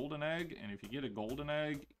a golden egg, and if you get a golden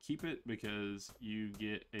egg, keep it, because you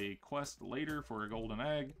get a quest later for a golden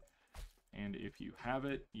egg, and if you have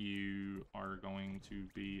it, you are going to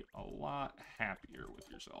be a lot happier with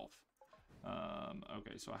yourself.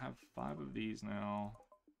 Okay, so I have 5 of these now,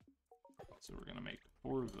 so we're gonna make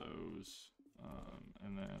 4 of those,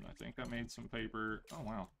 and then I think I made some paper. Oh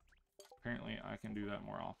wow, apparently I can do that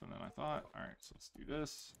more often than I thought. All right, so let's do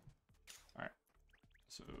this. All right,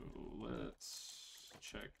 so let's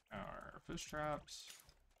check our fish traps.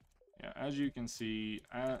 Yeah, as you can see,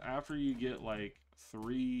 after you get like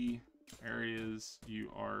 3 areas, you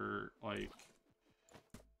are like,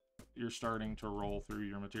 you're starting to roll through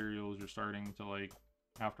your materials. You're starting to like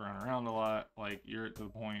have to run around a lot. Like, you're at the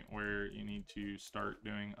point where you need to start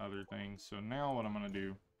doing other things. So now what I'm gonna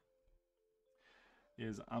do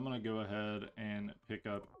is I'm gonna go ahead and pick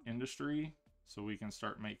up industry, so we can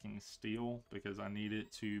start making steel, because I need it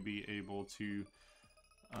to be able to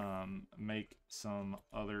make some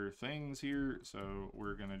other things here. So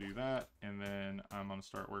we're gonna do that, and then I'm gonna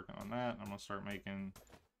start working on that. I'm gonna start making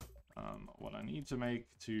what I need to make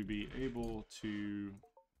to be able to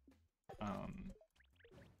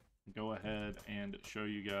go ahead and show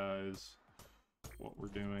you guys what we're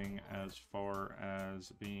doing as far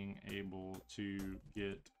as being able to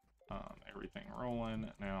get everything rolling.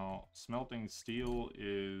 Now, smelting steel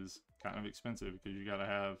is kind of expensive, because you got to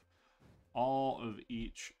have all of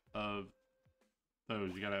each of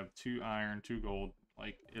those. You got to have 2 iron, 2 gold.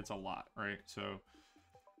 Like, it's a lot, right? So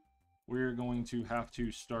we're going to have to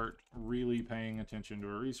start really paying attention to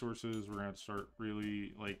our resources. We're going to have to start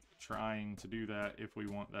really like trying to do that if we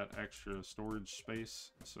want that extra storage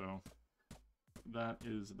space. So that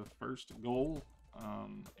is the first goal,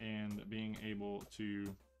 and being able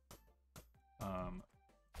to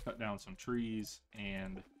cut down some trees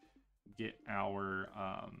and get our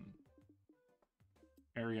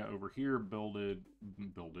area over here built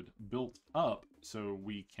up, so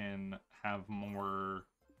we can have more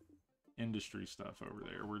industry stuff over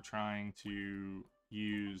there. We're trying to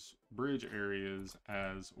use bridge areas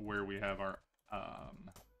as where we have our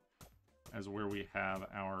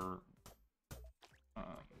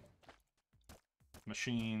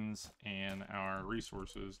machines and our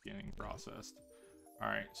resources getting processed. All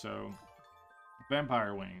right, so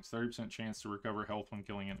vampire wings, 30% chance to recover health when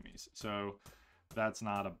killing enemies. So that's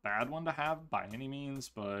not a bad one to have by any means,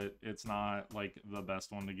 but it's not like the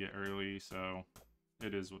best one to get early, so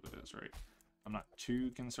it is what it is, right? I'm not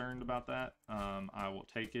too concerned about that. I will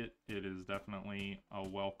take it. It is definitely a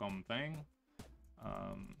welcome thing.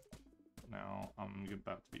 now I'm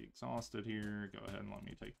about to be exhausted here. Go ahead and let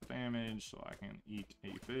me take the damage so I can eat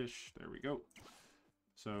a fish. There we go.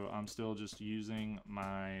 So I'm still just using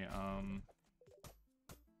my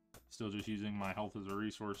health as a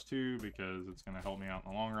resource too, because it's going to help me out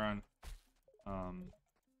in the long run.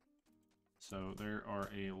 So there are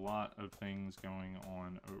a lot of things going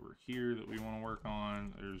on over here that we want to work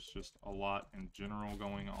on. There's just a lot in general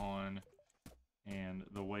going on. And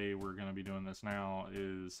the way we're going to be doing this now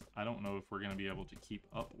is, I don't know if we're going to be able to keep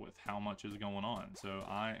up with how much is going on. So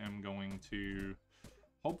I am going to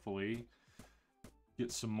hopefully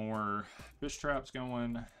get some more fish traps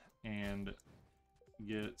going and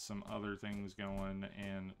get some other things going,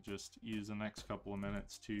 and just use the next couple of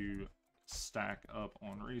minutes to stack up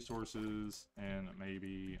on resources and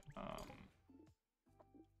maybe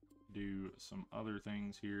do some other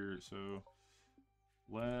things here. So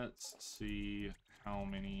let's see how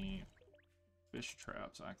many fish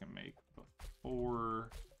traps I can make before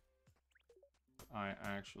I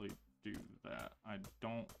actually do that. I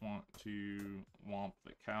don't want to womp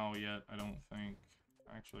the cow yet, I don't think.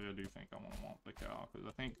 Actually, I do think I want to womp the cow, because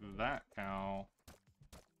I think that cow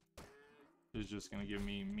is just going to give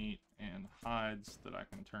me meat and hides that I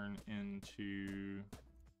can turn into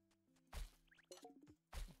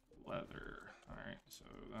leather. Alright, so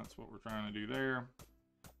that's what we're trying to do there.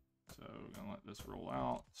 So we're going to let this roll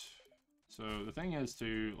out. So the thing is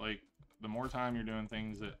to, like, the more time you're doing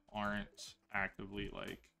things that aren't actively,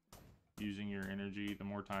 like, using your energy, the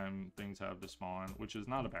more time things have to spawn, which is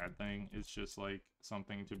not a bad thing. It's just, like,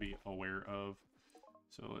 something to be aware of.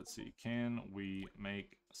 So let's see, can we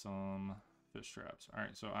make some fish traps? All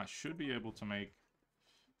right, so I should be able to make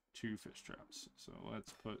 2 fish traps. So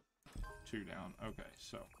let's put 2 down. Okay,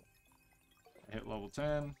 so I hit level 10.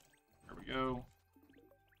 There we go.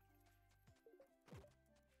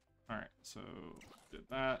 All right, so did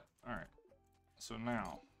that. All right, so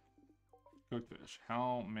now cooked fish.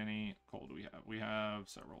 How many coal do we have? We have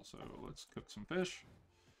several, so let's cook some fish.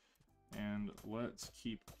 And let's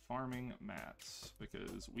keep farming mats,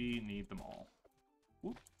 because we need them all.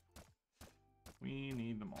 Whoop. We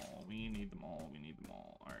need them all. We need them all. We need them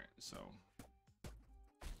all. All right, so.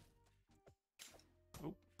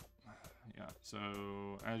 Oh, yeah.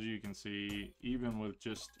 So as you can see, even with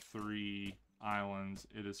just 3 islands,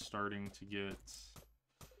 it is starting to get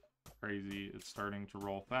crazy. It's starting to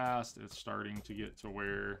roll fast. It's starting to get to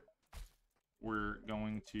where we're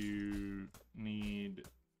going to need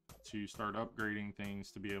to start upgrading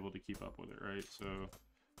things to be able to keep up with it, right? So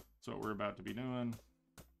that's what we're about to be doing.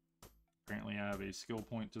 Apparently I have a skill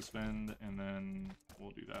point to spend, and then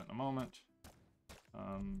we'll do that in a moment.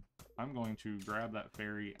 I'm going to grab that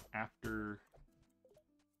fairy after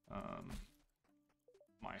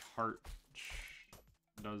my heart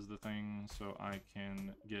does the thing, so I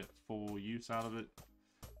can get full use out of it.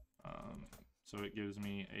 So it gives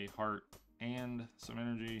me a heart and some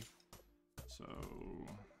energy. So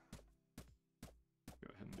go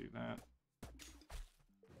ahead and do that.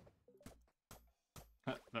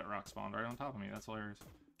 That rock spawned right on top of me. That's hilarious.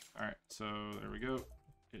 All right, so there we go.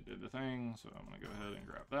 It did the thing, so I'm gonna go ahead and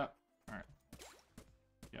grab that. All right.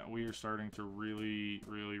 Yeah, we are starting to really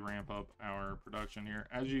ramp up our production here.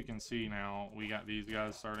 As you can see now, we got these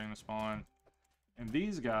guys starting to spawn. And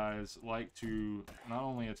these guys like to not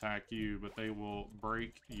only attack you, but they will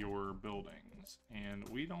break your buildings. And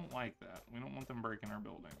we don't like that. We don't want them breaking our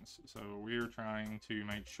buildings. So we're trying to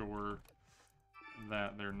make sure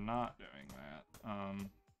that they're not doing that.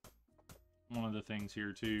 One of the things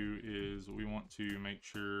here too is we want to make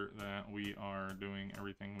sure that we are doing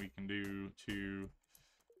everything we can do to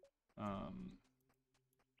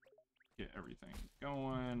get everything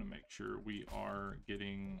going, make sure we are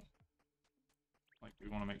getting, like, we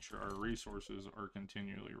want to make sure our resources are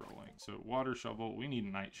continually rolling. So water shovel, we need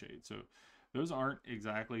nightshade. So those aren't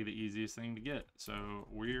exactly the easiest thing to get. So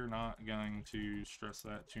we're not going to stress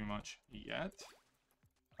that too much yet.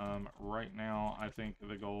 Right now, I think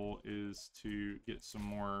the goal is to get some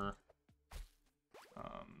more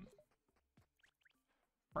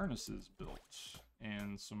furnaces built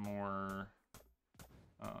and some more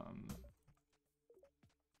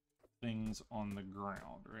things on the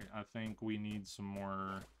ground, right? I think we need some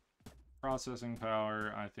more processing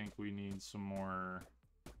power. I think we need some more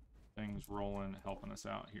things rolling, helping us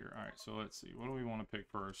out here. All right, so let's see. What do we want to pick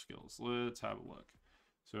for our skills? Let's have a look.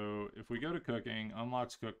 So if we go to cooking,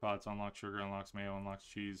 unlocks cook pots, unlocks sugar, unlocks mayo, unlocks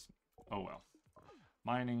cheese. Oh well.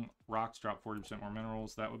 Mining, rocks drop 40% more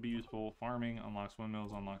minerals. That would be useful. Farming, unlocks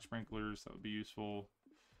windmills, unlocks sprinklers. That would be useful.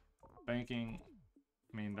 Banking,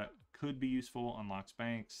 I mean, that could be useful. Unlocks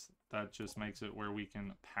banks. That just makes it where we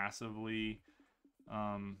can passively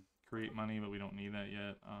create money, but we don't need that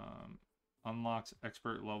yet. Unlocks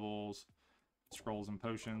expert levels, scrolls and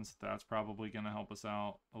potions. That's probably going to help us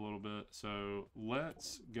out a little bit. So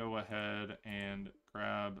let's go ahead and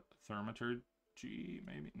grab thaumaturgy,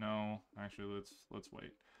 maybe. No, actually, let's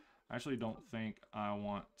wait. I actually don't think I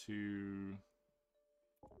want to.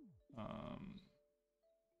 I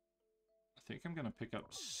think I'm gonna pick up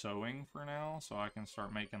sewing for now, so I can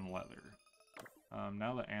start making leather.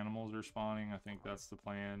 Now that animals are spawning, I think that's the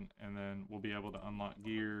plan, and then we'll be able to unlock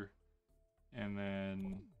gear, and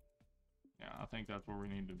then yeah, I think that's where we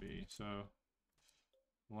need to be. So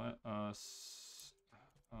let us,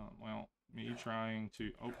 well, me trying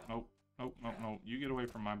to, oh, nope, nope, nope, nope, you get away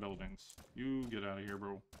from my buildings. You get out of here,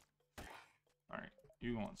 bro. Alright,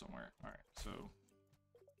 you going somewhere. Alright, so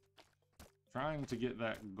trying to get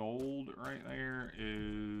that gold right there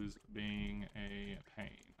is being a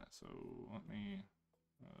pain. So let me,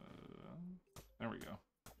 there we go.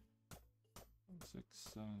 6,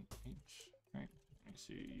 7, 8. Okay, let me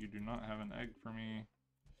see. You do not have an egg for me.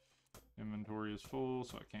 Inventory is full,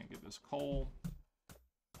 so I can't get this coal.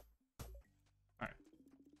 Alright,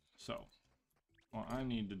 so what I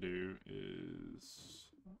need to do is,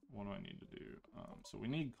 what do I need to do? So we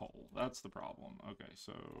need coal. That's the problem. Okay,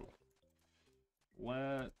 so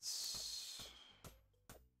let's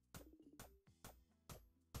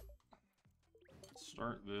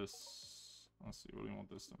start this. Let's see, what do we want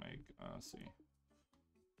this to make? Let's see.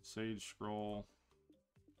 Sage scroll.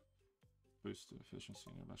 Boost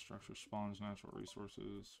efficiency, nearby structure, spawns natural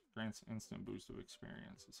resources, grants instant boost of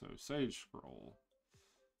experience. So sage scroll.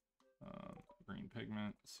 Green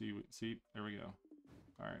pigment. See, there we go.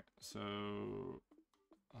 Alright, so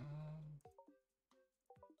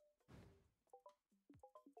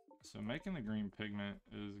so making the green pigment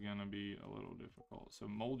is gonna be a little difficult. So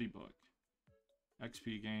moldy book.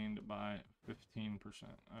 XP gained by 15%.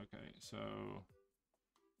 Okay, so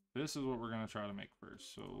this is what we're gonna try to make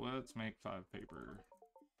first. So let's make 5 paper.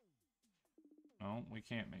 No, we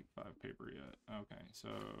can't make 5 paper yet. Okay, so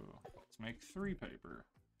let's make 3 paper.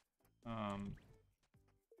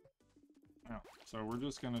 So we're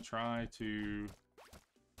just gonna try to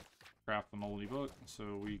craft the moldy book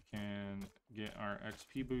so we can get our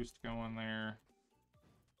XP boost going there,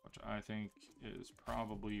 which I think is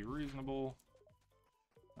probably reasonable.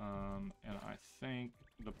 And I think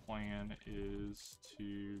the plan is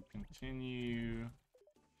to continue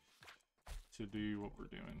to do what we're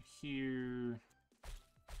doing here,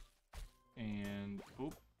 and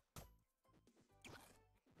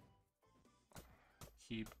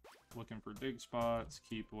keep looking for dig spots,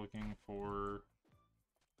 keep looking for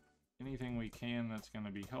anything we can that's going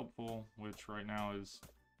to be helpful, which right now is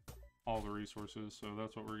all the resources, so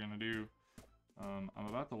that's what we're going to do. I'm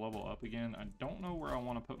about to level up again. I don't know where I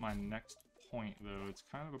want to put my next point, though. It's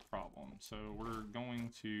kind of a problem, so we're going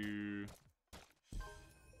to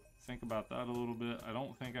think about that a little bit. I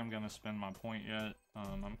don't think I'm going to spend my point yet.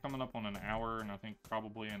 I'm coming up on an hour, and I think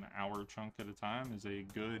probably an hour chunk at a time is a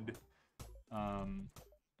good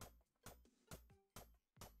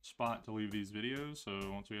spot to leave these videos.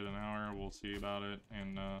 So once we hit an hour, we'll see about it,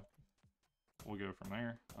 and we'll go from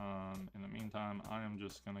there. In the meantime, I am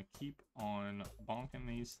just gonna keep on bonking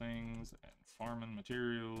these things and farming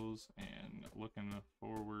materials and looking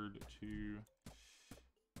forward to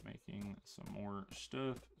making some more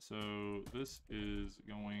stuff. So this is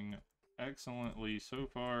going excellently so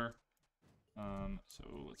far. So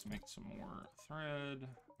let's make some more thread.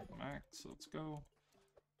 Max, let's go.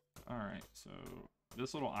 All right, so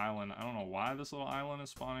this little island, I don't know why this little island is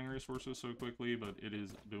spawning resources so quickly, but it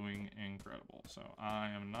is doing incredible. So I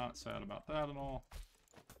am not sad about that at all.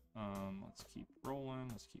 Let's keep rolling,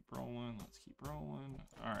 let's keep rolling, let's keep rolling.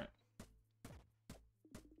 All right.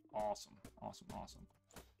 Awesome, awesome, awesome.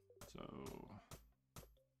 So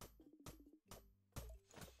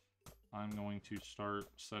I'm going to start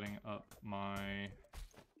setting up my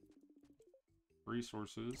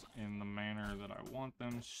resources in the manner that I want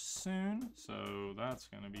them soon, so that's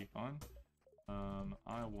going to be fun.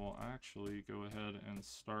 I will actually go ahead and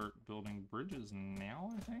start building bridges now,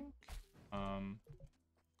 I think.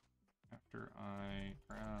 After I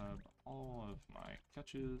grab all of my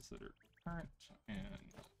catches that are current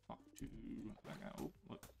and talk to that guy. Oh,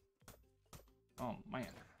 look. Oh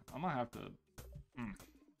man, I'm gonna have to, I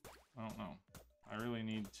don't know. I really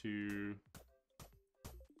need to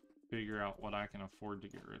figure out what I can afford to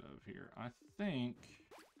get rid of here. I think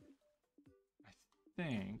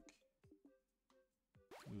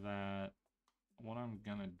that what I'm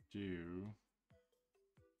gonna do,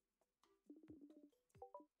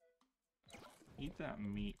 eat that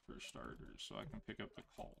meat for starters so I can pick up the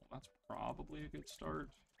coal. That's probably a good start.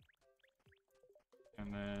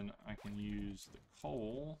 And then I can use the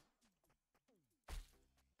coal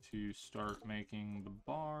to start making the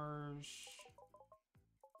bars.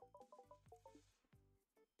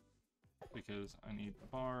 Because I need the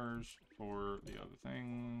bars for the other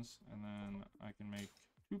things. And then I can make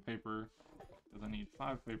 2 paper. Because I need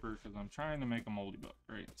 5 paper because I'm trying to make a moldy book,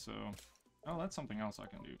 right? So, oh, that's something else I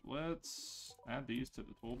can do. Let's add these to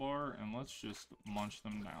the toolbar and let's just munch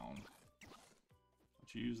them down.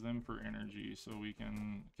 Let's use them for energy so we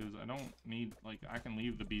can, because I don't need, like, I can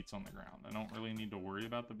leave the beets on the ground. I don't really need to worry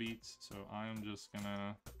about the beets, so I'm just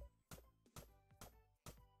gonna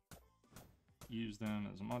use them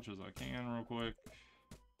as much as I can real quick.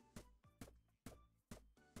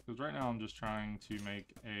 Because right now I'm just trying to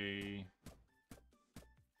make a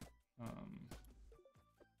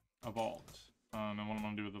vault. And what I'm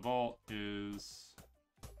gonna do with the vault is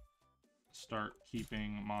start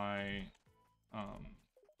keeping my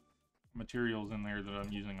materials in there that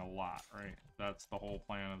I'm using a lot, right? That's the whole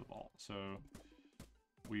plan of the vault. So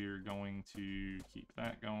we're going to keep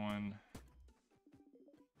that going.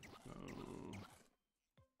 So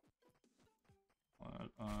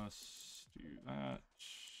let us do that.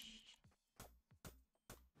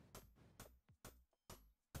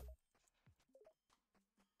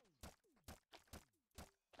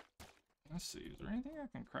 Let's see, is there anything I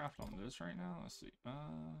can craft on this right now? Let's see.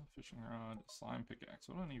 Fishing rod, slime pickaxe.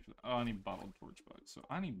 What do I need for that? Oh, I need bottled torch bugs. So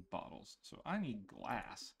I need bottles. So I need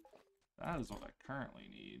glass. That is what I currently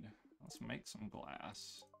need. Let's make some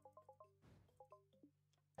glass.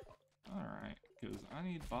 Alright, because I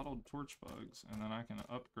need bottled torch bugs, and then I can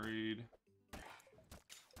upgrade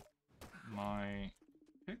my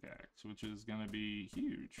pickaxe, which is going to be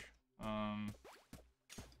huge.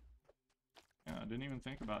 Yeah, I didn't even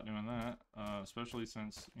think about doing that, especially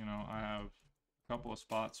since, you know, I have a couple of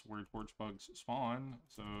spots where torch bugs spawn,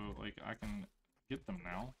 so, like, I can get them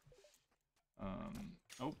now.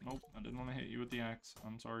 Oh, nope, I didn't want to hit you with the axe.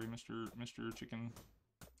 I'm sorry, Mr. Chicken.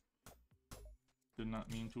 Did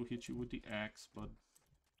not mean to hit you with the axe, but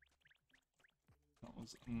that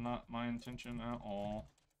was not my intention at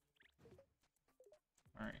all.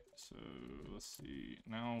 Alright, so, let's see.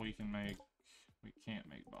 Now we can make... We can't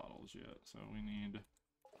make bottles yet, so we need...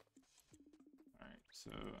 Alright,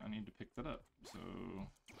 so I need to pick that up. So...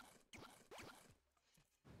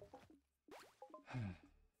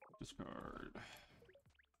 Discard.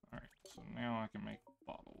 Alright, so now I can make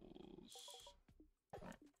bottles.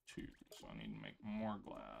 Alright, 2. So I need to make more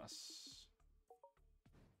glass.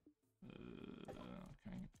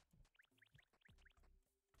 Okay.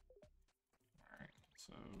 Alright,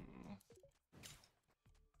 so...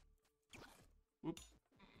 Whoops.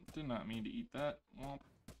 Did not mean to eat that. Womp.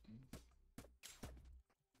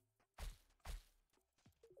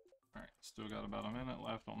 Alright, still got about a minute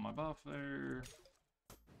left on my buff there.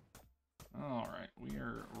 Alright, we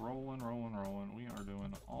are rolling. We are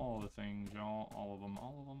doing all the things, y'all. All of them.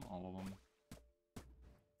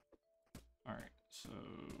 Alright, so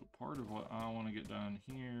part of what I want to get done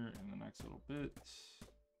here in the next little bit.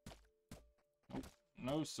 Nope.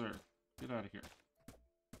 No, sir. Get out of here.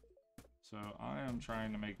 So I am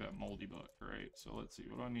trying to make that moldy book, right? So let's see,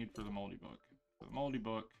 what do I need for the moldy book? For the moldy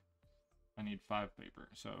book, I need 5 paper.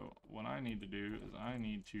 So what I need to do is I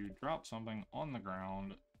need to drop something on the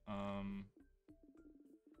ground.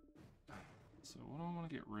 So what do I want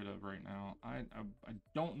to get rid of right now? I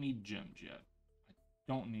don't need gems yet. I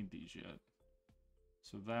don't need these yet.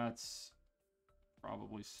 So that's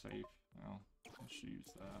probably safe. Now, let's use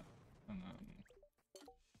that. And then,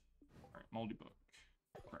 all right, moldy book,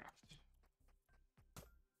 craft.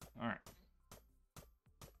 All right.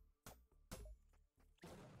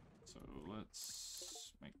 So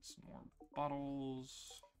let's make some more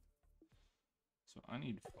bottles. So I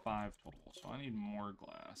need 5 total. So I need more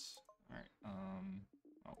glass. All right.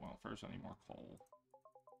 Oh well, first I need more coal.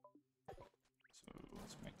 So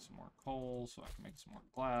let's make some more coal so I can make some more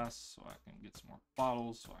glass, so I can get some more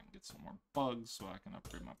bottles, so I can get some more bugs, so I can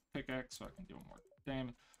upgrade my pickaxe, so I can deal more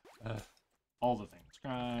damage. All the things.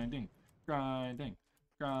 Grinding.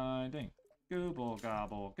 Gooble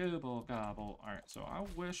gobble, gooble gobble. Alright, so I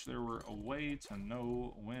wish there were a way to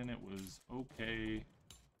know when it was okay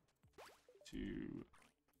to...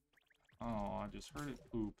 Oh, I just heard it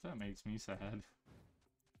poop. That makes me sad.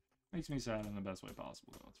 Makes me sad in the best way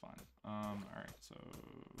possible, though. It's fine. Alright, so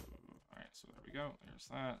there we go. There's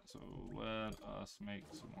that. So let us make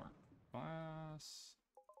some more glass.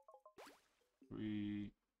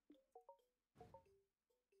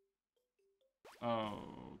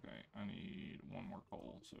 Oh, okay. I need 1 more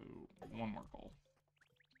coal, so 1 more coal.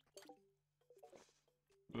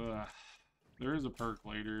 Ugh. There is a perk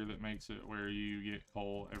later that makes it where you get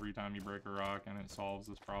coal every time you break a rock, and it solves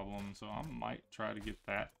this problem. So I might try to get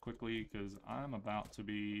that quickly, because I'm about to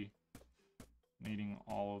be needing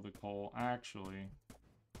all of the coal. Actually,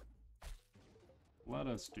 let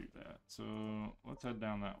us do that. So let's head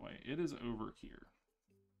down that way. It is over here.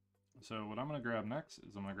 So what I'm going to grab next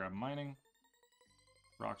is I'm going to grab mining.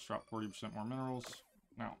 Rocks drop 40% more minerals.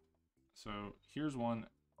 Now, so here's one.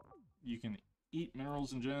 You can eat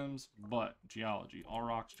minerals and gems, but geology, all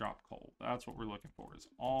rocks drop coal. That's what we're looking for, is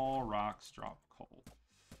all rocks drop coal.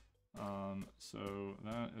 So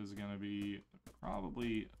that is going to be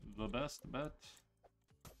probably the best bet.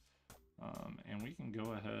 And we can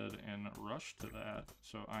go ahead and rush to that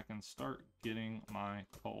so I can start getting my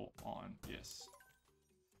coal on. Yes.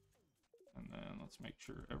 And then let's make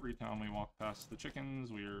sure every time we walk past the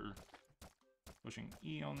chickens, we're pushing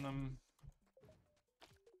E on them.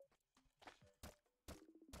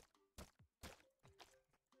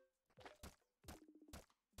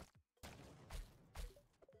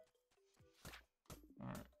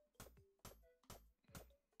 Alright.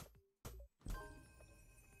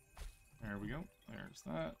 There we go. There's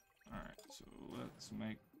that. Alright, so let's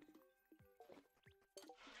make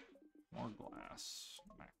more glass.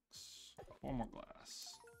 Max. 4 more glass.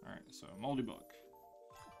 Alright, so moldy book.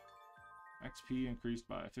 XP increased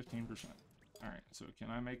by 15%. Alright, so can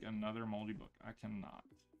I make another moldy book? I cannot.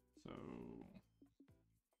 So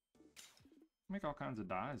make all kinds of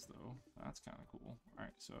dyes though. That's kind of cool.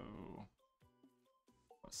 Alright, so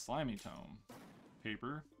a slimy tome.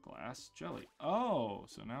 Paper, glass, jelly. Oh,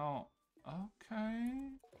 so now, okay.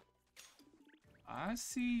 I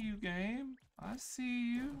see you, game. I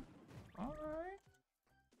see you. Alright.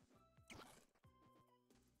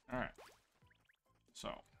 Alright. So,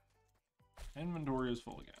 inventory is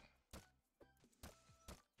full again.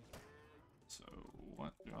 So,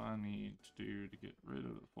 what do I need to do to get rid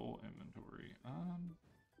of the full inventory?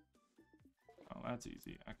 Oh, that's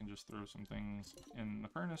easy. I can just throw some things in the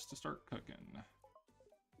furnace to start cooking.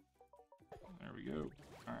 There we go.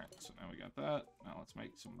 Alright, so now we got that. Now let's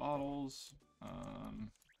make some bottles.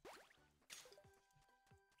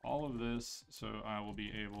 All of this, so I will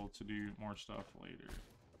be able to do more stuff later.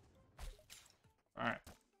 Alright,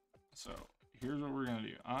 so here's what we're going to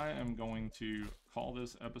do. I am going to call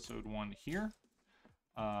this episode 1 here.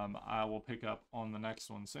 I will pick up on the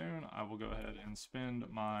next one soon. I will go ahead and spend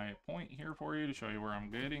my point here for you to show you where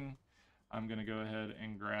I'm getting. I'm going to go ahead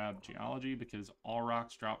and grab geology because all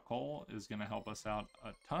rocks drop coal is going to help us out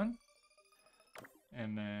a ton.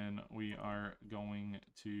 And then we are going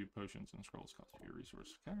to potions and scrolls cost you a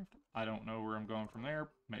resource craft. I don't know where I'm going from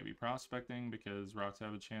there. Maybe prospecting because rocks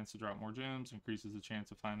have a chance to drop more gems, increases the chance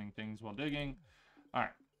of finding things while digging. All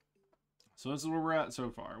right. So this is where we're at so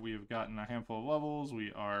far. We have gotten a handful of levels.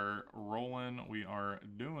 We are rolling. We are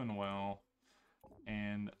doing well.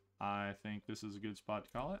 And I think this is a good spot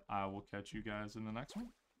to call it. I will catch you guys in the next one.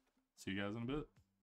 See you guys in a bit.